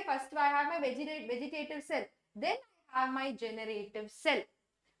 Okay, first I have my vegetative cell, then I have my generative cell.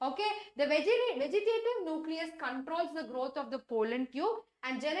 Okay, the vegetative nucleus controls the growth of the pollen tube,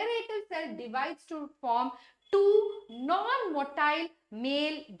 and generative cell divides to form two non-motile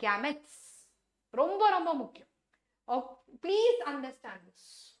male gametes. ரொம்ப ரொம்ப முக்கியம். Please understand this.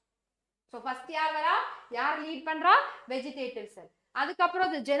 So first யார் வரா? யார் lead பண்றா? Vegetative cell.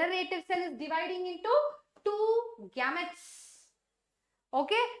 அதுக்கப்புறம் the generative cell is dividing into two gametes.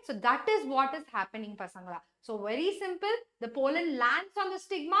 Okay, so that is what is happening, pasangala. So very simple, the pollen lands on the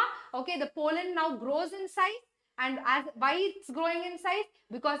stigma. Okay, the pollen now grows in size, and why it's growing in size?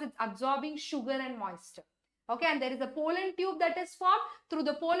 Because it's absorbing sugar and moisture. Okay, and there is a pollen tube that is formed. Through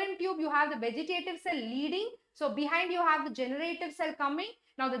the pollen tube you have the vegetative cell leading, so behind you have the generative cell coming.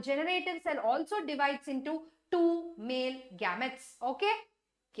 Now the generative cell also divides into two male gametes. Okay,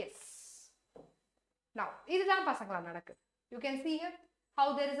 yes. Now idhaan pasangala nadakku. You can see here how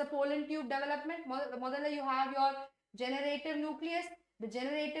there is a pollen tube development. Modala you have your generative nucleus. The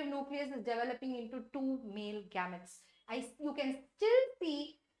generative nucleus is developing into two male gametes. You can still see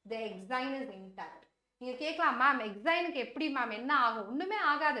the exine is intact. You கேட்கலாம் ma'am எக்ஸைனுக்கு எப்படி ma'am என்ன ஆகும்? ஒண்ணுமே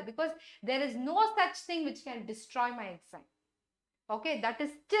ஆகாது, because there is no such thing which can destroy my exine. Okay, that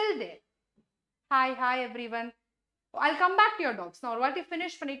is still there. Hi everyone. I'll come back to your doubts. Now what you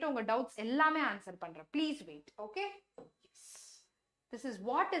finish பண்ணிட்டு உங்க doubts எல்லாமே answer பண்றேன். Please wait. Okay? Yes. This is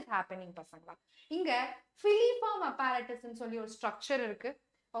what is happening pasangala. இங்க filiform apparatus ன்னு சொல்லி ஒரு structure இருக்கு.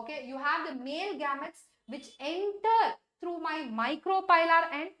 Okay, you have the male gametes which enter through my micropylar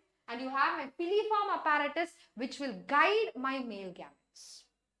end, and you have my filiform apparatus which will guide my male gametes.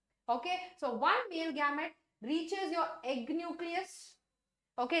 Okay, so one male gamete reaches your egg nucleus.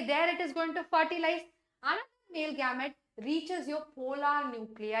 Okay, there it is going to fertilize. Another male gamete reaches your polar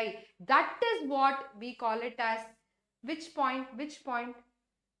nuclei. That is what we call it as which point? Which point?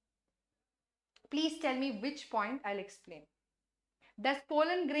 Please tell me which point. I'll explain. Does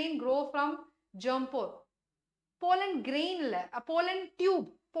pollen grain grow from germ pore? Pollen grain, a pollen tube.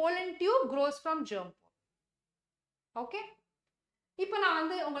 Pollen tube grows from germ pore. Okay? இப்போ நான்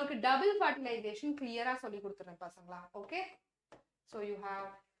வந்து உங்களுக்கு double fertilization clear-ஆ சொல்லி கொடுத்துறேன் பசங்களா. Okay? So you have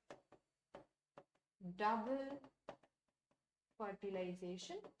double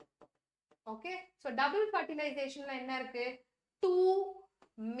fertilization. Okay? So double fertilization-ல என்ன இருக்கு? Two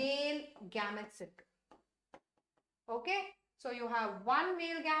male gametes இருக்கு. Okay? So you have one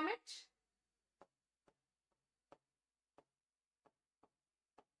male gamete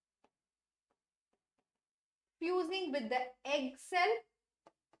fusing with the egg cell.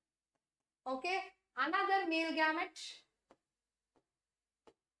 Okay, another male gamete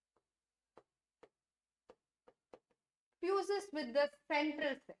fuses with the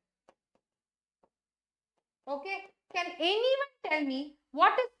central cell. Okay, can anyone tell me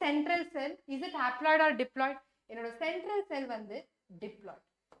what is central cell? Is it haploid or diploid? என்னோட central cell வந்து diploid.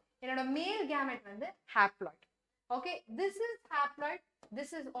 என்னோட male gamete வந்து haploid. Okay, this is haploid,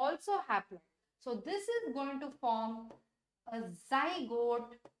 this is also haploid. So this is going to form a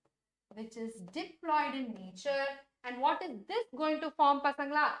zygote which is diploid in nature. And what is this going to form,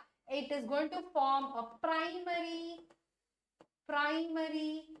 pasangla? It is going to form a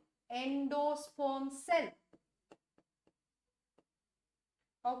primary endosperm cell.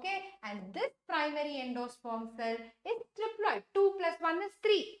 Okay, and this primary endosperm cell is triploid. 2 plus 1 is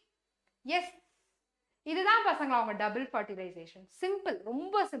 3. Yes, இதுதான் பசங்களா உங்க double fertilization. Simple,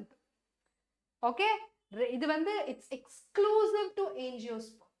 ரொம்ப simple. Okay, இது வந்து it's exclusive to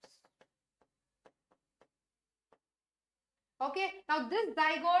angiosperms. Okay, now this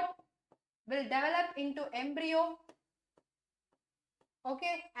zygote will develop into embryo.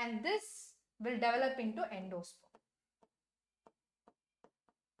 Okay, and this will develop into endosperm.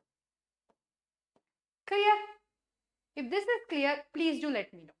 Clear? If this is clear, please do let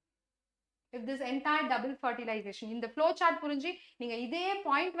me know. If this entire double fertilization in the flow chart புரிஞ்சி நீங்க இதே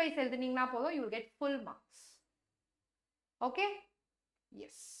point wise எழுதுனீங்கன்னா போதும், you will get full marks. Okay?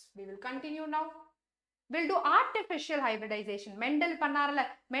 Yes. We will continue now. We'll do artificial hybridization. Mendel pannarala.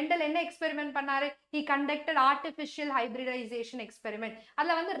 Mendel enna experiment pannaru? He conducted artificial hybridization experiment.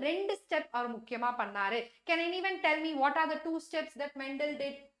 Adla vandu rendu step or mukkiyama pannaru. Can anyone tell me what are the 2 steps that Mendel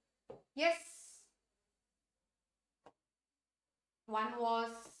did? Yes. One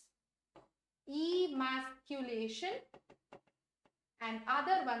was emasculation and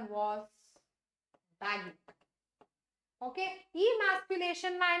other one was bagging. Okay,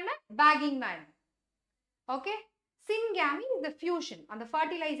 emasculation na enna, bagging na enna. Okay, syngamy is the fusion and the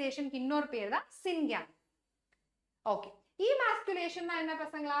fertilization ki innor per da syngamy. Okay, emasculation na enna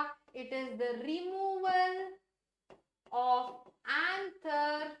pasangala? It is the removal of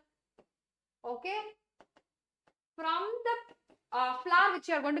anther, okay, from the flower which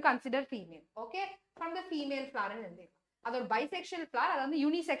you are going to consider female. Okay, from the female flower and that is bisexual flower, that is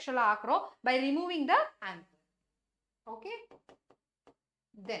unisexual by removing the anther. Okay,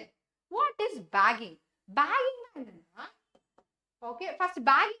 then what is bagging? Bagging na, okay, first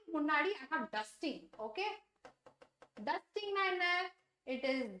bagging munnadi I have dusting. Okay, dusting na enna? It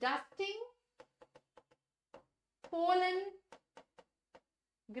is dusting pollen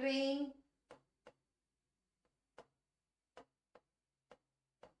grain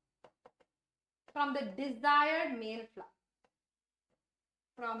from the desired male flower.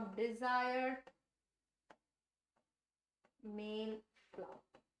 From desired male flower.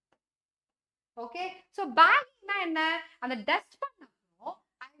 Okay, so bagging na enna? And the dust pannappo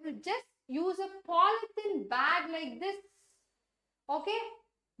I will just use a polythene bag like this. Okay,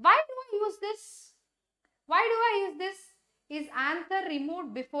 why do I use this? Why do I use this? Is anther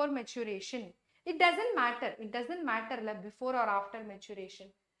removed before maturation? It doesn't matter. It doesn't matter like before or after maturation.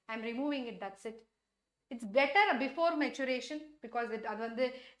 I am removing it, that's it. It's better before maturation because it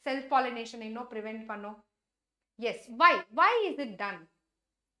self pollination prevent panno. Yes, why? Why is it done?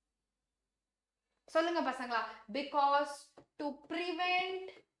 Solunga pasangla, because to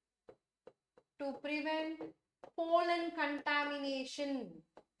prevent pollen contamination.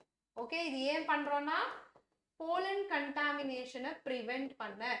 Okay, இது ஏன் பண்றோம்னா pollen contamination prevent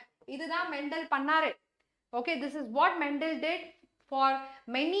பண்ண. இதுதான் Mendel பண்ணாரு. Okay, this is what Mendel did for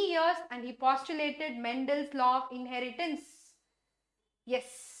many years and he postulated Mendel's law of inheritance. Yes.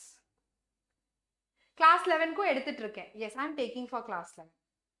 Class 11 ko எடுத்துட்டு இருக்கேன். Yes, I am taking for class 11.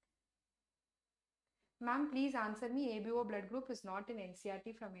 Ma'am, please answer me. ABO blood group is not in NCERT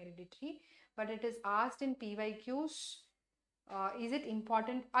from hereditary, but it is asked in PYQs. Is it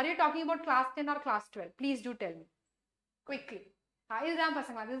important? Are you talking about class 10 or class 12? Please do tell me. Quickly.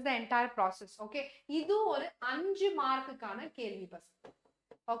 This is the entire process. Okay. This is 5 mark kelvi pasang.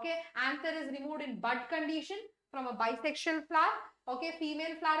 Okay. Anther is removed in bud condition from a bisexual flower. Okay.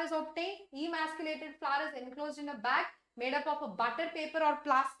 Female flower is obtained. Emasculated flower is enclosed in a bag made up of a butter paper or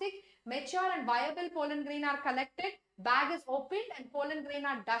plastic. Mature and viable pollen grain are collected. Bag is opened and pollen grain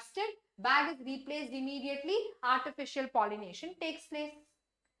are dusted. Bag is replaced immediately. Artificial pollination takes place.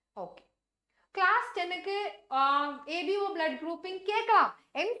 Okay. Class 10 க்கு ABO blood grouping கேட்கலாம்.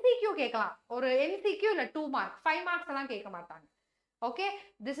 MCQ கேட்கலாம். ஒரு MCQ இல்ல 2 mark, 5 marks எல்லாம் கேட்க மாட்டாங்க. Okay,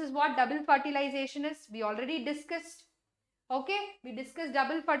 this is what double fertilization is. We already discussed. Okay, we discussed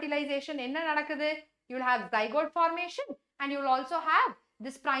double fertilization. என்ன நடக்குது? You will have zygote formation and you will also have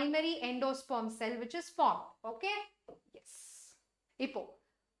this primary endosperm cell which is formed. Okay, yes. இப்போ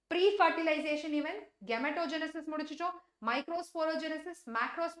pre-fertilization event, gametogenesis முடிச்சிட்டோம், microsporogenesis,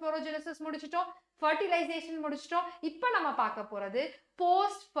 macrosporogenesis முடிச்சிட்டோம், fertilization முடிச்சிட்டோம். இப்போ நம்ம பார்க்க போறது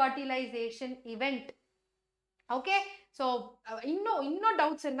post-fertilization event. Okay, so இன்னும்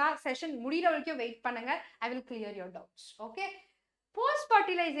doubts இருந்தா session முடிகிற வரைக்கும் wait பண்ணுங்க. I will clear your doubts. Okay,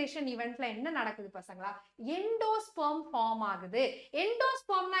 post-fertilization eventல என்ன நடக்குது பசங்களா? endosperm form ஆகுது.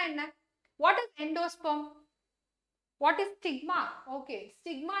 endospermனா என்ன? What is endosperm? What is stigma? Okay,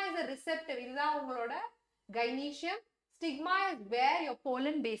 stigma is a receptor. இதுதான் உங்களோட gynoecium. Stigma is where your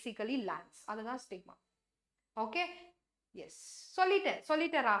pollen basically lands. அதுதான் stigma. Okay, yes.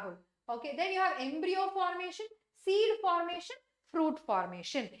 சொல்லிட்டேன் ராகுல். Okay, then you have embryo formation, seed formation, fruit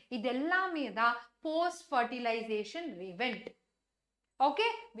formation. இது எல்லாமே தான் post fertilization event. Okay,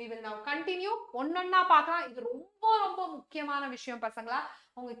 we will now continue. ஒன்னொன்னா பார்க்கலாம். இது ரொம்ப முக்கியமான விஷயம் பசங்களா.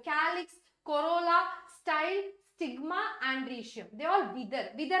 உங்க calyx, corolla, style, stigma and rhizium. They all wither.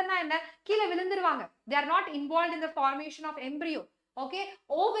 Witherனா என்ன? கீழ விழுந்துருவாங்க. They are not involved in the formation of embryo. Okay,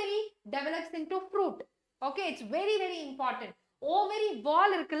 ovary develops into fruit. Okay, it's very important. Ovary wall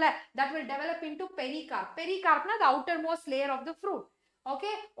இருக்குல்ல, that will develop into pericarp. Pericarpனா the outermost layer of the fruit.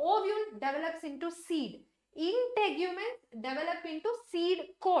 Okay, ovule develops into seed. Integuments develop into seed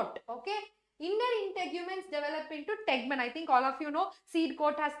coat. Okay, Inner integuments develop into tegmen. I think all of you know seed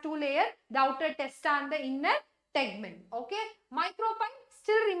coat has two layers, the outer testa and the inner tegmen. Okay, micropyle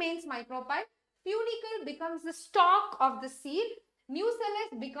still remains micropyle. Funicle becomes the stalk of the seed.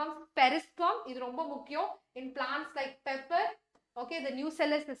 Nucellus becomes perisperm. This is romba mukkiyam in plants like pepper. Okay, the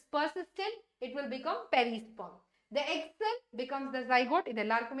nucellus is persistent. It will become perisperm. The egg cell becomes the zygote. This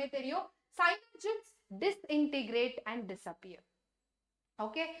ellarkume theriyum. Cyanogens disintegrate and disappear.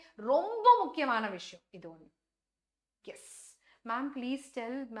 Okay, romba mukkiyamaana vishayam idu one. Yes. Ma'am, please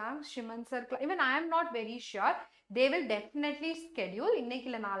tell ma'am, Shiman sir, even I am not very sure. They will definitely schedule.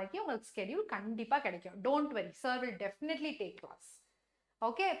 Innekku naalaki ungalku schedule kandipa kedaikum. Don't worry, sir will definitely take class.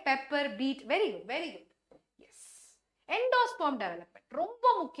 Okay, pepper, beet, very good, very good. Yes. Endosperm development,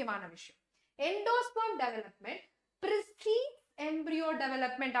 romba mukkiyamaana vishayam. Endosperm development precedes embryo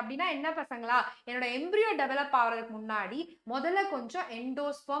development. அப்படினா என்ன பசங்களா, என்னோட embryo develop ஆவறதுக்கு முன்னாடி முதல்ல கொஞ்சம்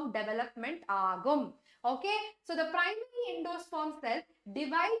endosperm development ஆகும். Okay, so the primary endosperm cell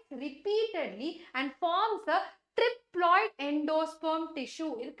divides repeatedly and forms a triploid endosperm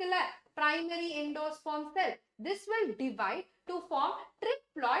tissue. இருக்குல்ல, primary endosperm cell, this will divide to form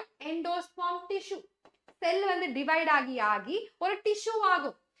triploid endosperm tissue. Cell வந்து divide ஆகி ஒரு tissue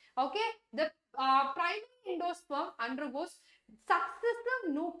ஆகும். Okay, the primary endosperm undergoes successive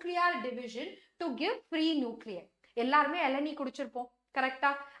nuclear division to give free nuclei. எல்லாருமே இளநீர் குடிச்சிருப்போம், கரெக்டா?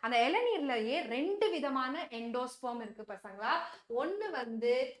 அந்த இளநீர்லயே ரெண்டு விதமான எண்டோஸ்பெர்ம் இருக்கு பசங்களா. ஒன்னு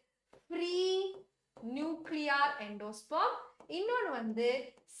வந்து ஃப்ரீ நியூக்ளியர் எண்டோஸ்பெர்ம், இன்னொன்னு வந்து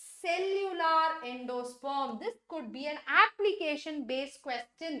cellular endosperm. This could be an application based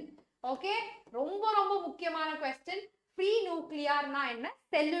question. Okay, ரொம்ப ரொம்ப முக்கியமான question. ஃப்ரீ நியூக்ளியர்னா என்ன,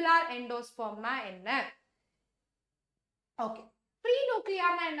 செல்லுலார் எண்டோஸ்பெர்ம்னா என்ன? ஓகே, ஃப்ரீ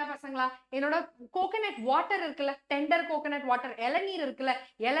நியூக்ளியர்னா என்ன பசங்களா? என்னோட கோகனட் வாட்டர் இருக்குல்ல, டெண்டர் கோகனட் வாட்டர், இளநீர் இருக்குல்ல,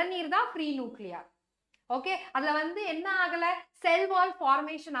 இளநீர் தான் ஃப்ரீ நியூக்ளியர். ஓகே, அதுல வந்து என்ன ஆகல, செல் வால்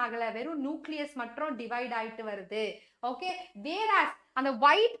ஃபார்மேஷன் ஆகல, வெறும் நியூக்ளியஸ் மட்டும் டிவைட் ஆயிட்டு வருது. ஓகே, வேராஸ் அந்த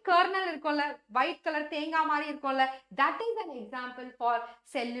ஒயிட் கர்னல் இருக்கும்ல, ஒயிட் கலர் தேங்காய் மாதிரி இருக்கும்ல, that is an example for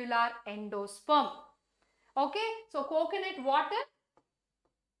cellular endosperm. Okay, so coconut water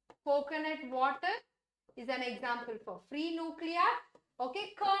is an example for free nuclear. Okay,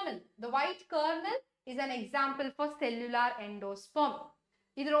 kernel, the white kernel is an example for cellular endosperm.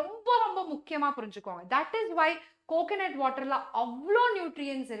 இது ரொம்ப ரொம்ப முக்கியமா புரிஞ்சுக்கோங்க. That is why coconut waterல அவ்ளோ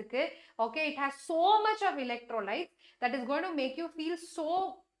nutrients இருக்கு. Okay, it has so much of electrolytes that is going to make you feel so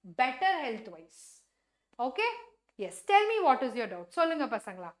better health wise. Okay, yes, tell me what is your doubt. சொல்லுங்க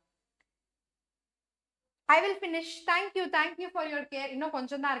பசங்களா. I will finish. Thank you for your care. இன்னும்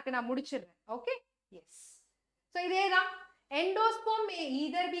கொஞ்சம் தான் இருக்கு, நான் முடிச்சிடுறேன். Okay, yes. So இதேதான், endosperm may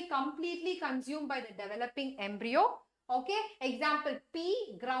either be completely consumed by the developing embryo. Okay, example pea,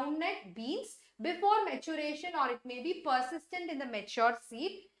 groundnut, beans before maturation, or it may be persistent in the mature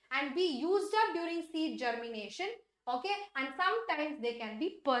seed and be used up during seed germination. Okay, and sometimes they can be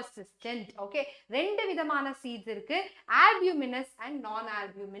persistent. Okay, ரெண்டு விதமான seeds இருக்கு, albuminous and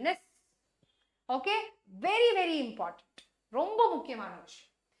non-albuminous. Okay, very important, ரொம்ப முக்கியமான விஷயம்.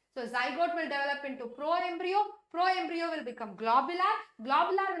 So zygote will develop into proembryo, proembryo will become globular,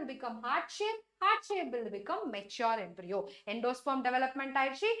 globular will become heart shape will become mature embryo. Endosperm development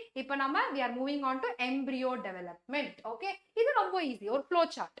ஆயிடுச்சு. இப்போ நம்ம we are moving on to embryo development. Okay, இது ரொம்ப easy, ஒரு flow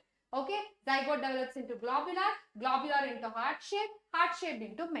chart. Okay, zygote develops into globular, globular into heart shape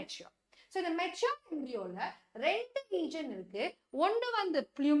into mature. So the mature embryoல ரெண்டு region இருக்கு. ஒன்னு வந்து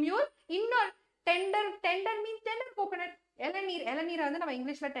plumule, இன்னொரு tender means tender coconut. இளநீர் வந்து நம்ம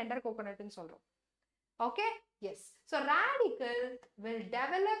இங்கிலீஷ்ல டெண்டர் கோகனட்னு சொல்றோம். Okay, S. So radicle will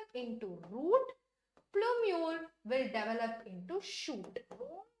develop into root, plumule will develop into shoot.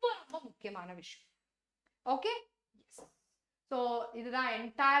 ரொம்ப ரொம்ப முக்கியமான விஷயம். Okay, S. So இதுதான்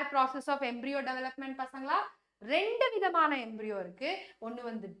entire process of embryo development பசங்களா. ரெண்டு விதமான embryo இருக்கு. ஒன்னு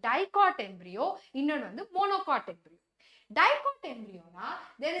வந்து dicot embryo, இன்னொன்னு வந்து monocot embryo. Dicot embryo na,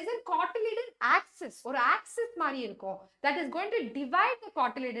 there is a cotyledon axis, or axis mari irukum, that is going to divide the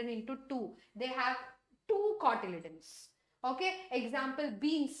cotyledon into two. They have two cotyledons. Okay, example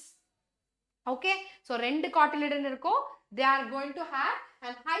beans. Okay, so rendu cotyledon irukum, they are going to have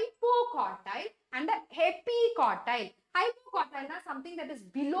an hypocotyle and a epicotyle. Hypocotyle na something that is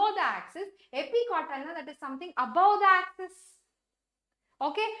below the axis, epicotyle na that is something above the axis.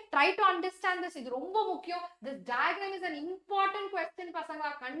 Okay, try to understand this. இது ரொம்ப முக்கியம். This diagram is an important question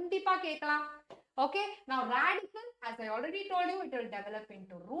பசங்களா, கண்டிப்பா கேட்கலாம். Okay, now radicle, as I already told you, it will develop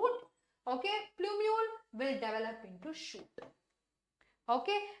into root. Okay, plumule will develop into shoot.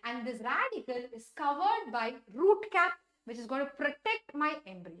 Okay, and this radicle is covered by root cap, which is going to protect my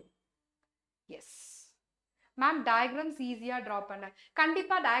embryo. Yes. Ma'am, diagrams easier draw panna.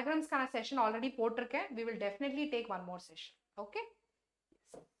 Kandipa diagrams kana session already potiruken. We will definitely take one more session. Okay?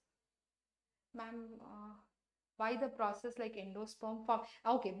 Yes. Ma'am, why the process like endosperm form?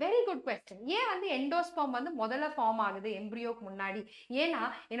 Okay, very good question. ஏன் வந்து endosperm வந்து முதல்ல form ஆகுது எம்பிரியோக்கு முன்னாடி? ஏன்னா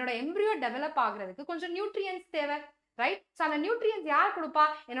என்னோட embryo develop ஆகுறதுக்கு கொஞ்சம் நியூட்ரியன்ஸ் தேவை. ரைட்? ஸோ அந்த நியூட்ரியன்ஸ் யார் கொடுப்பா?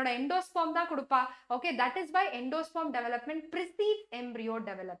 என்னோட எண்டோஸ்பர்ம் தான் கொடுப்பா. Okay, that is by endosperm development precedes embryo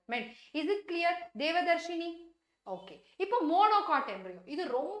development. Is it clear, Devadarshini? Okay, இப்போ மோனோகாட் எம்பிரியோ இது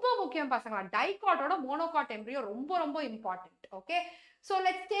ரொம்ப முக்கியம் பசங்களா. டைகாட்டோட மோனோகாட் எம்பிரியோ ரொம்ப ரொம்ப important. Okay, so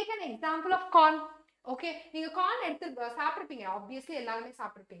let's take an example of corn. Okay, நீங்க கார்ன் எடுத்து சாப்பிட்ருப்பீங்க, ஆப்வியஸ்லி எல்லாருமே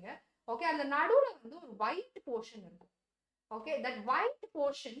சாப்பிட்ருப்பீங்க. ஓகே, அதுல நடுவுல வந்து ஒரு ஒயிட் போர்ஷன் இருக்கும். Okay, that white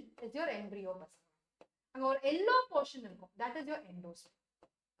portion is your embryo பசங்க. அங்க ஒரு yellow portion இருக்கும், that is your endosperm.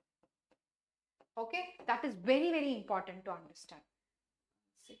 Okay, that is very very important to understand.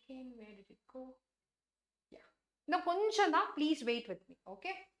 Second, where did it go? Yeah, now konjam da, please wait with me.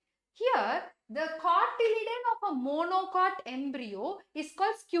 Okay, here the cotyledon of a monocot embryo is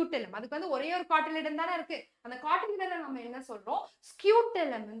called scutellum. அதுக்கு வந்து ஒரே ஒரு cotyledon தான இருக்கு. அந்த cotyledon நம்ம என்ன சொல்றோம்?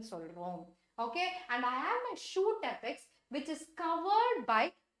 Scutellum னு சொல்றோம். Okay, and I have my shoot apex which is covered by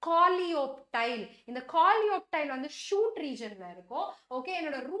coleoptile. இந்த coleoptile வந்து shoot regionல இருக்கும். Okay,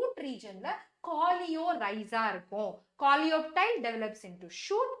 என்னோட root regionல coleorhiza இருக்கும். Coleoptile develops into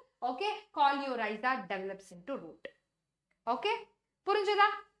shoot. Okay, coleorhiza develops into root. Okay, புரிஞ்சதா?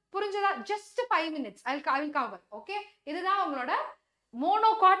 Just 5 minutes I will cover. Okay, இதுதான் உங்களோட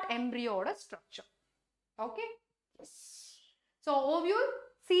monocot embryo ஓட structure. Okay, yes. So ovule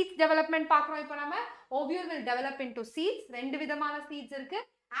seeds development பார்க்கறோம். இப்போ நம்ம ovule will develop into seeds. ரெண்டு விதமான seeds இருக்கு,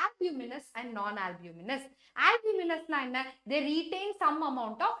 albuminous and non-albuminous. Albuminous na enna? They retain some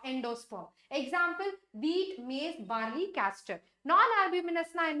amount of endosperm. Example, wheat, maize, barley, castor.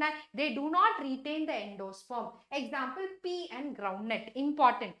 Non-albuminous na enna? They do not retain the endosperm. Example, pea and groundnut.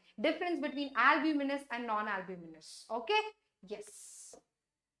 Important difference between albuminous and non-albuminous. Okay, yes,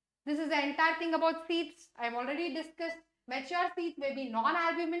 this is the entire thing about seeds. I have already discussed. Mature seeds may be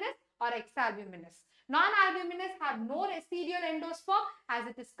non-albuminous or exalbuminous. Non-albuminous have no residual endosperm as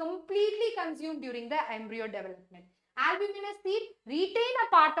it is completely consumed during the embryo development. Albuminous seed retain a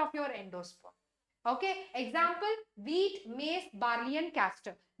part of your endosperm. Okay, example, wheat, maize, barley and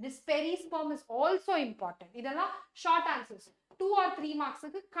castor. This perisperm is also important. Idella short answers, 2 or 3 marks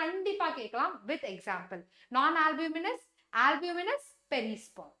ku kandipa kekalam with example. Non-albuminous, albuminous,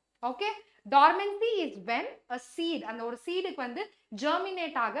 perisperm. Okay, dormancy is when a seed and ஒரு சீடுக்கு வந்து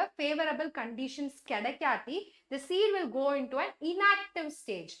germinate ஆக favorable conditions கிடைக்காட்டி the seed will go into an inactive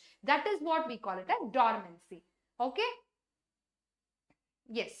stage. That is what we call it as dormancy. Okay,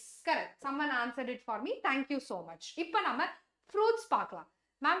 yes, correct, someone answered it for me. Thank you so much. இப்போ நம்ம fruits பார்க்கலாம்.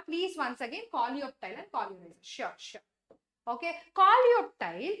 Ma'am, please once again coleoptile and coleorhiza. Sure. Okay,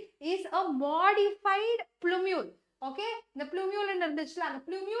 coleoptile is a modified plumule. Okay, இந்த plumule இருந்துச்சுல, அந்த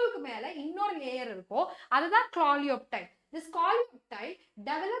plumule மேல இன்னொரு layer இருக்கும், அதுதான் coleoptile. This coleoptile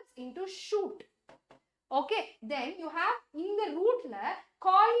develops into shoot. Okay, then you have in the rootல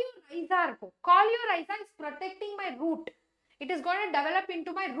coleorhiza இருக்கும். Coleorhiza is protecting my root. It is going to develop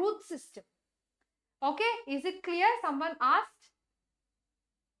into my root system. Okay, is it clear? Someone asked.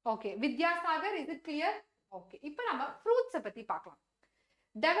 Okay, Vidya Sagar, is it clear? Okay, இப்போ நம்ம fruits பத்தி பார்க்கலாம்.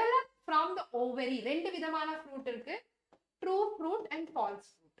 Develop from the ovary. ரெண்டு விதமான fruit இருக்கு, true fruit and false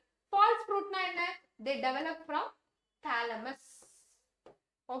fruit. False fruit na enna? They develop from thalamus.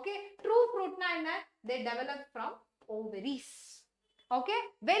 Okay, true fruit na enna? They develop from ovaries. Okay,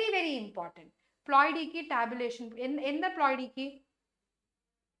 very very important. Ploidy ki tabulation. எந்த ploidy ki?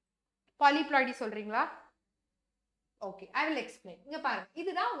 Polyploidy சொல்றீங்களா? Okay, I will explain. இங்க பாருங்க,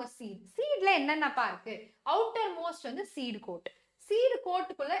 இதுதான் உங்க seed. Seedல என்னென்னப்பா இருக்கு? Outer most வந்து seed coat. Seed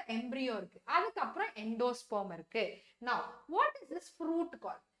coatக்குள்ள embryo இருக்கு, அதுக்கப்புறம் endosperm இருக்கு. Now, what is this fruit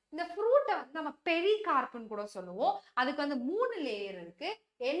called? இந்த fruit வந்து நம்ம pericarp கூட சொல்லுவோம். அதுக்கு வந்து 3 லேயர் இருக்கு,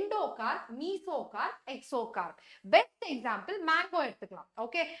 endocarp, mesocarp, exocarp. Best example, mango எடுத்துக்கலாம்.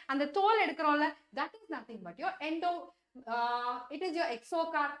 Okay, அந்த தோல் எடுக்கிறோம்ல, that is nothing but your it is your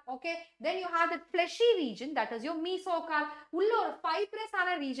exocarp. Okay, then you have that fleshy region, that is your mesocarp. உள்ள ஒரு fibrous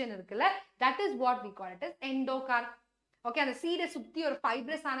ஆன region இருக்குல்ல, that is what we call it as endocarp. Okay, அந்த seed சுத்தி ஒரு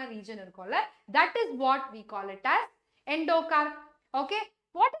fibrous ஆன region இருக்கும்ல, that is what we call it as endocarp. Okay,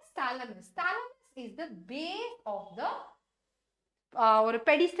 what is thalamus? Thalamus is the base of the ஒரு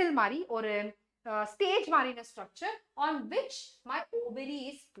pedestal மாதிரி ஒரு stage மாதிரின structure on which my ovary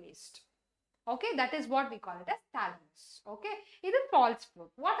is placed. Okay, that is what we call it as thalamus. Okay, இது false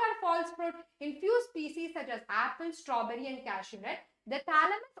fruit. What are false fruit? In few species such as apple, strawberry and cashew nut, the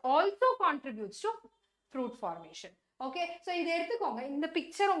thalamus also contributes to fruit formation. Okay, so இதை எடுத்துக்கோங்க. இந்த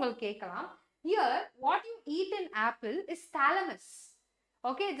picture உங்களுக்கு கேட்கலாம். Here, what you eat in apple is thalamus.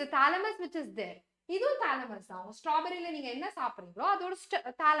 Okay, it's the thalamus which is there. இதுவும் thalamus தான். ஸ்ட்ராபெரியில நீங்க என்ன சாப்பிடுறீங்களோ அதோட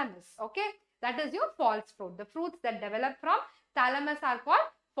thalamus. Okay, that is your false fruit. The fruits that develop from thalamus are called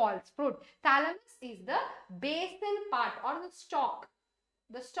false fruit. Thalamus is the basal part or the stalk.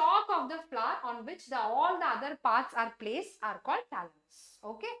 The stalk of the flower on which all the other parts are placed are called thalamus.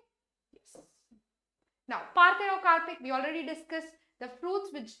 Okay? Yes. Now, parthenocarpic, we already discussed the fruits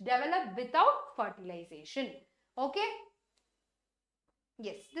which develop without fertilization. Okay?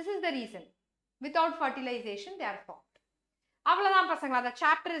 Yes, this is the reason. Without fertilization, they are formed. Avladhan pasangla, the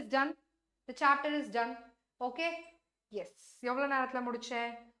chapter is done. The chapter is done. Okay? Yes. எவ்வளவு நேரத்துல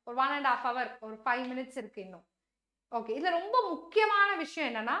முடிச்சேன்? ஒரு 1.5 hour, ஒரு 5 minutes இருக்கு இன்னும். Okay, இதுல ரொம்ப முக்கியமான விஷயம்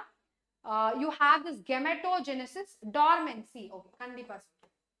என்னன்னா, you have this gametogenesis, dormancy. Okay, கண்டிப்பா சொல்றேன்.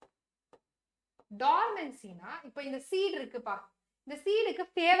 Dormancy-னா, இப்போ இந்த seed இருக்குப்பா. இந்த சீடுக்கு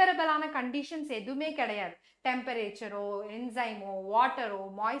ஃபேவரபிளான கண்டிஷன்ஸ் எதுவுமே கிடையாது. டெம்பரேச்சரோ, என்சைமோ, வாட்டரோ,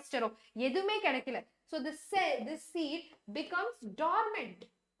 மாய்ஸ்டரோ எதுவுமே கிடைக்கல. So this seed becomes dormant.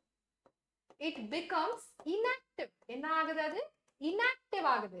 It becomes inactive. என்ன ஆகுது அது? Inactive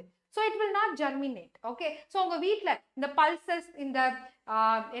ஆகுது. So it will not germinate. Okay, so உங்க வீட்ல இந்த pulses, இந்த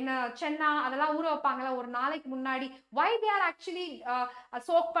என்ன சென்னா அதெல்லாம் ஊற வைப்பாங்கல ஒரு நாளைக்கு முன்னாடி, why they are actually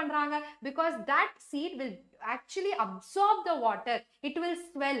soak பண்றாங்க? Because that seed will actually absorb the water. It will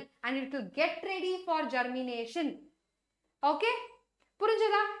swell and it will get ready for germination. Okay,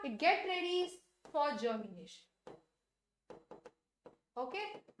 புரிஞ்சதா? It get ready for germination. Okay,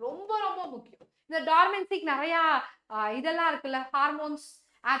 ரொம்ப ரொம்ப முக்கியம். இந்த டார்மென்சிக்கு நிறைய இதெல்லாம் இருக்குல்ல, ஹார்மோன்ஸ்,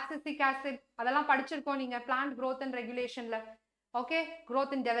 actic acid அதெல்லாம் படிச்சிருக்கோம் நீங்க plant growth and regulationல. Okay,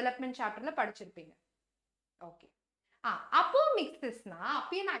 growth and development chapterல படிச்சிருப்பீங்க. Okay, apomixisனா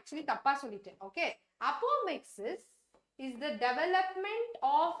அப்பயே நான் actually தப்பா சொல்லிட்டேன். Okay, apomixis is the development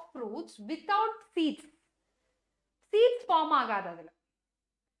of fruits without seeds. Seeds form ஆகாது அதுல.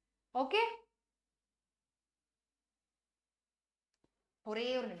 Okay, ஒரே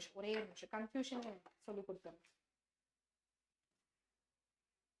ஒரு நிமிஷம் கன்ஃபியூஷன் சொல்லி கொடுத்தேன்.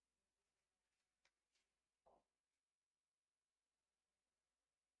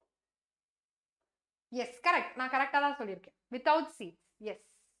 Yes, correct. நான் கரெக்டா தான் சொல்லியிருக்கேன். Without seeds. Yes.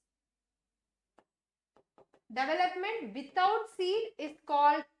 Development without seed is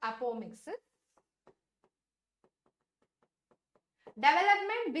called apomixis.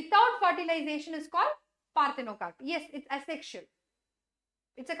 Development without fertilization is called parthenocarpy. Yes, it's asexual.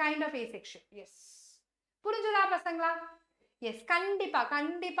 It's a kind of asexual. Yes. புரிஞ்சதா பசங்களா? Yes,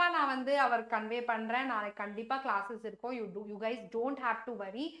 கண்டிப்பா நான் வந்து அவர் கன்வே பண்றேன். நாளைக்கு கண்டிப்பா கிளாसेस இருக்கும். You guys don't have to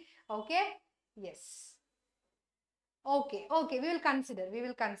worry. Okay? Yes. Okay, we will consider.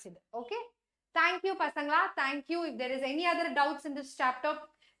 Okay? Thank you pasangla. Thank you. If there is any other doubts in this chapter,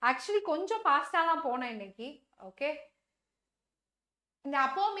 actually கொஞ்சம் ஃபாஸ்டா தான் போனேன் இன்னைக்கு. Okay? இந்த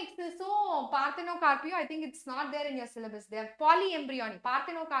apomixisம் parthenocarpy, I think it's not there in your syllabus. They are polyembryony.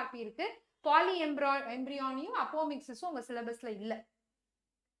 parthenocarpy இருக்கு, polyembryonyயும் apomixisம் உங்க syllabusல இல்ல.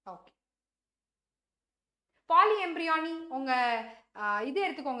 Okay. polyembryony உங்க இது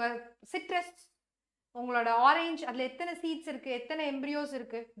எடுத்துக்கோங்க, citrus, உங்களோட ஆரஞ்சு, அதுல எத்தனை சீட்ஸ் இருக்கு, எத்தனை எம்பிரியோஸ்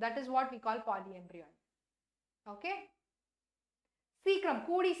இருக்கு, that is what we call polyembryony. Okay, சீக்கிரம்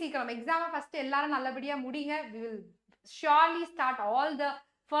கூடி சீக்கிரம் எக்ஸாம் ஃபர்ஸ்ட் எல்லாரும் நல்லபடியா முடிங்க. we will surely start all the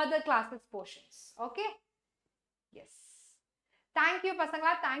further classes portions. Okay, yes, thank you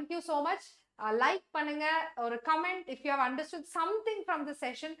pasangla, thank you so much. Like பண்ணுங்க, ஒரு comment if you have understood something from the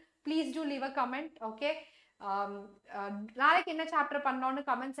session, please do leave a comment. Okay, நாளைக்கு என்ன chapter பண்ணோம்னு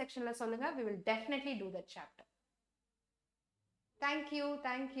comment செக்ஷன்ல சொல்லுங்க. we will definitely do that chapter. thank you.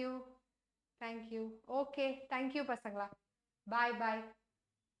 Okay, thank you பசங்களா. bye.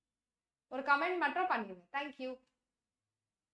 ஒரு comment மட்டும் பண்ணிடுங்க. thank you.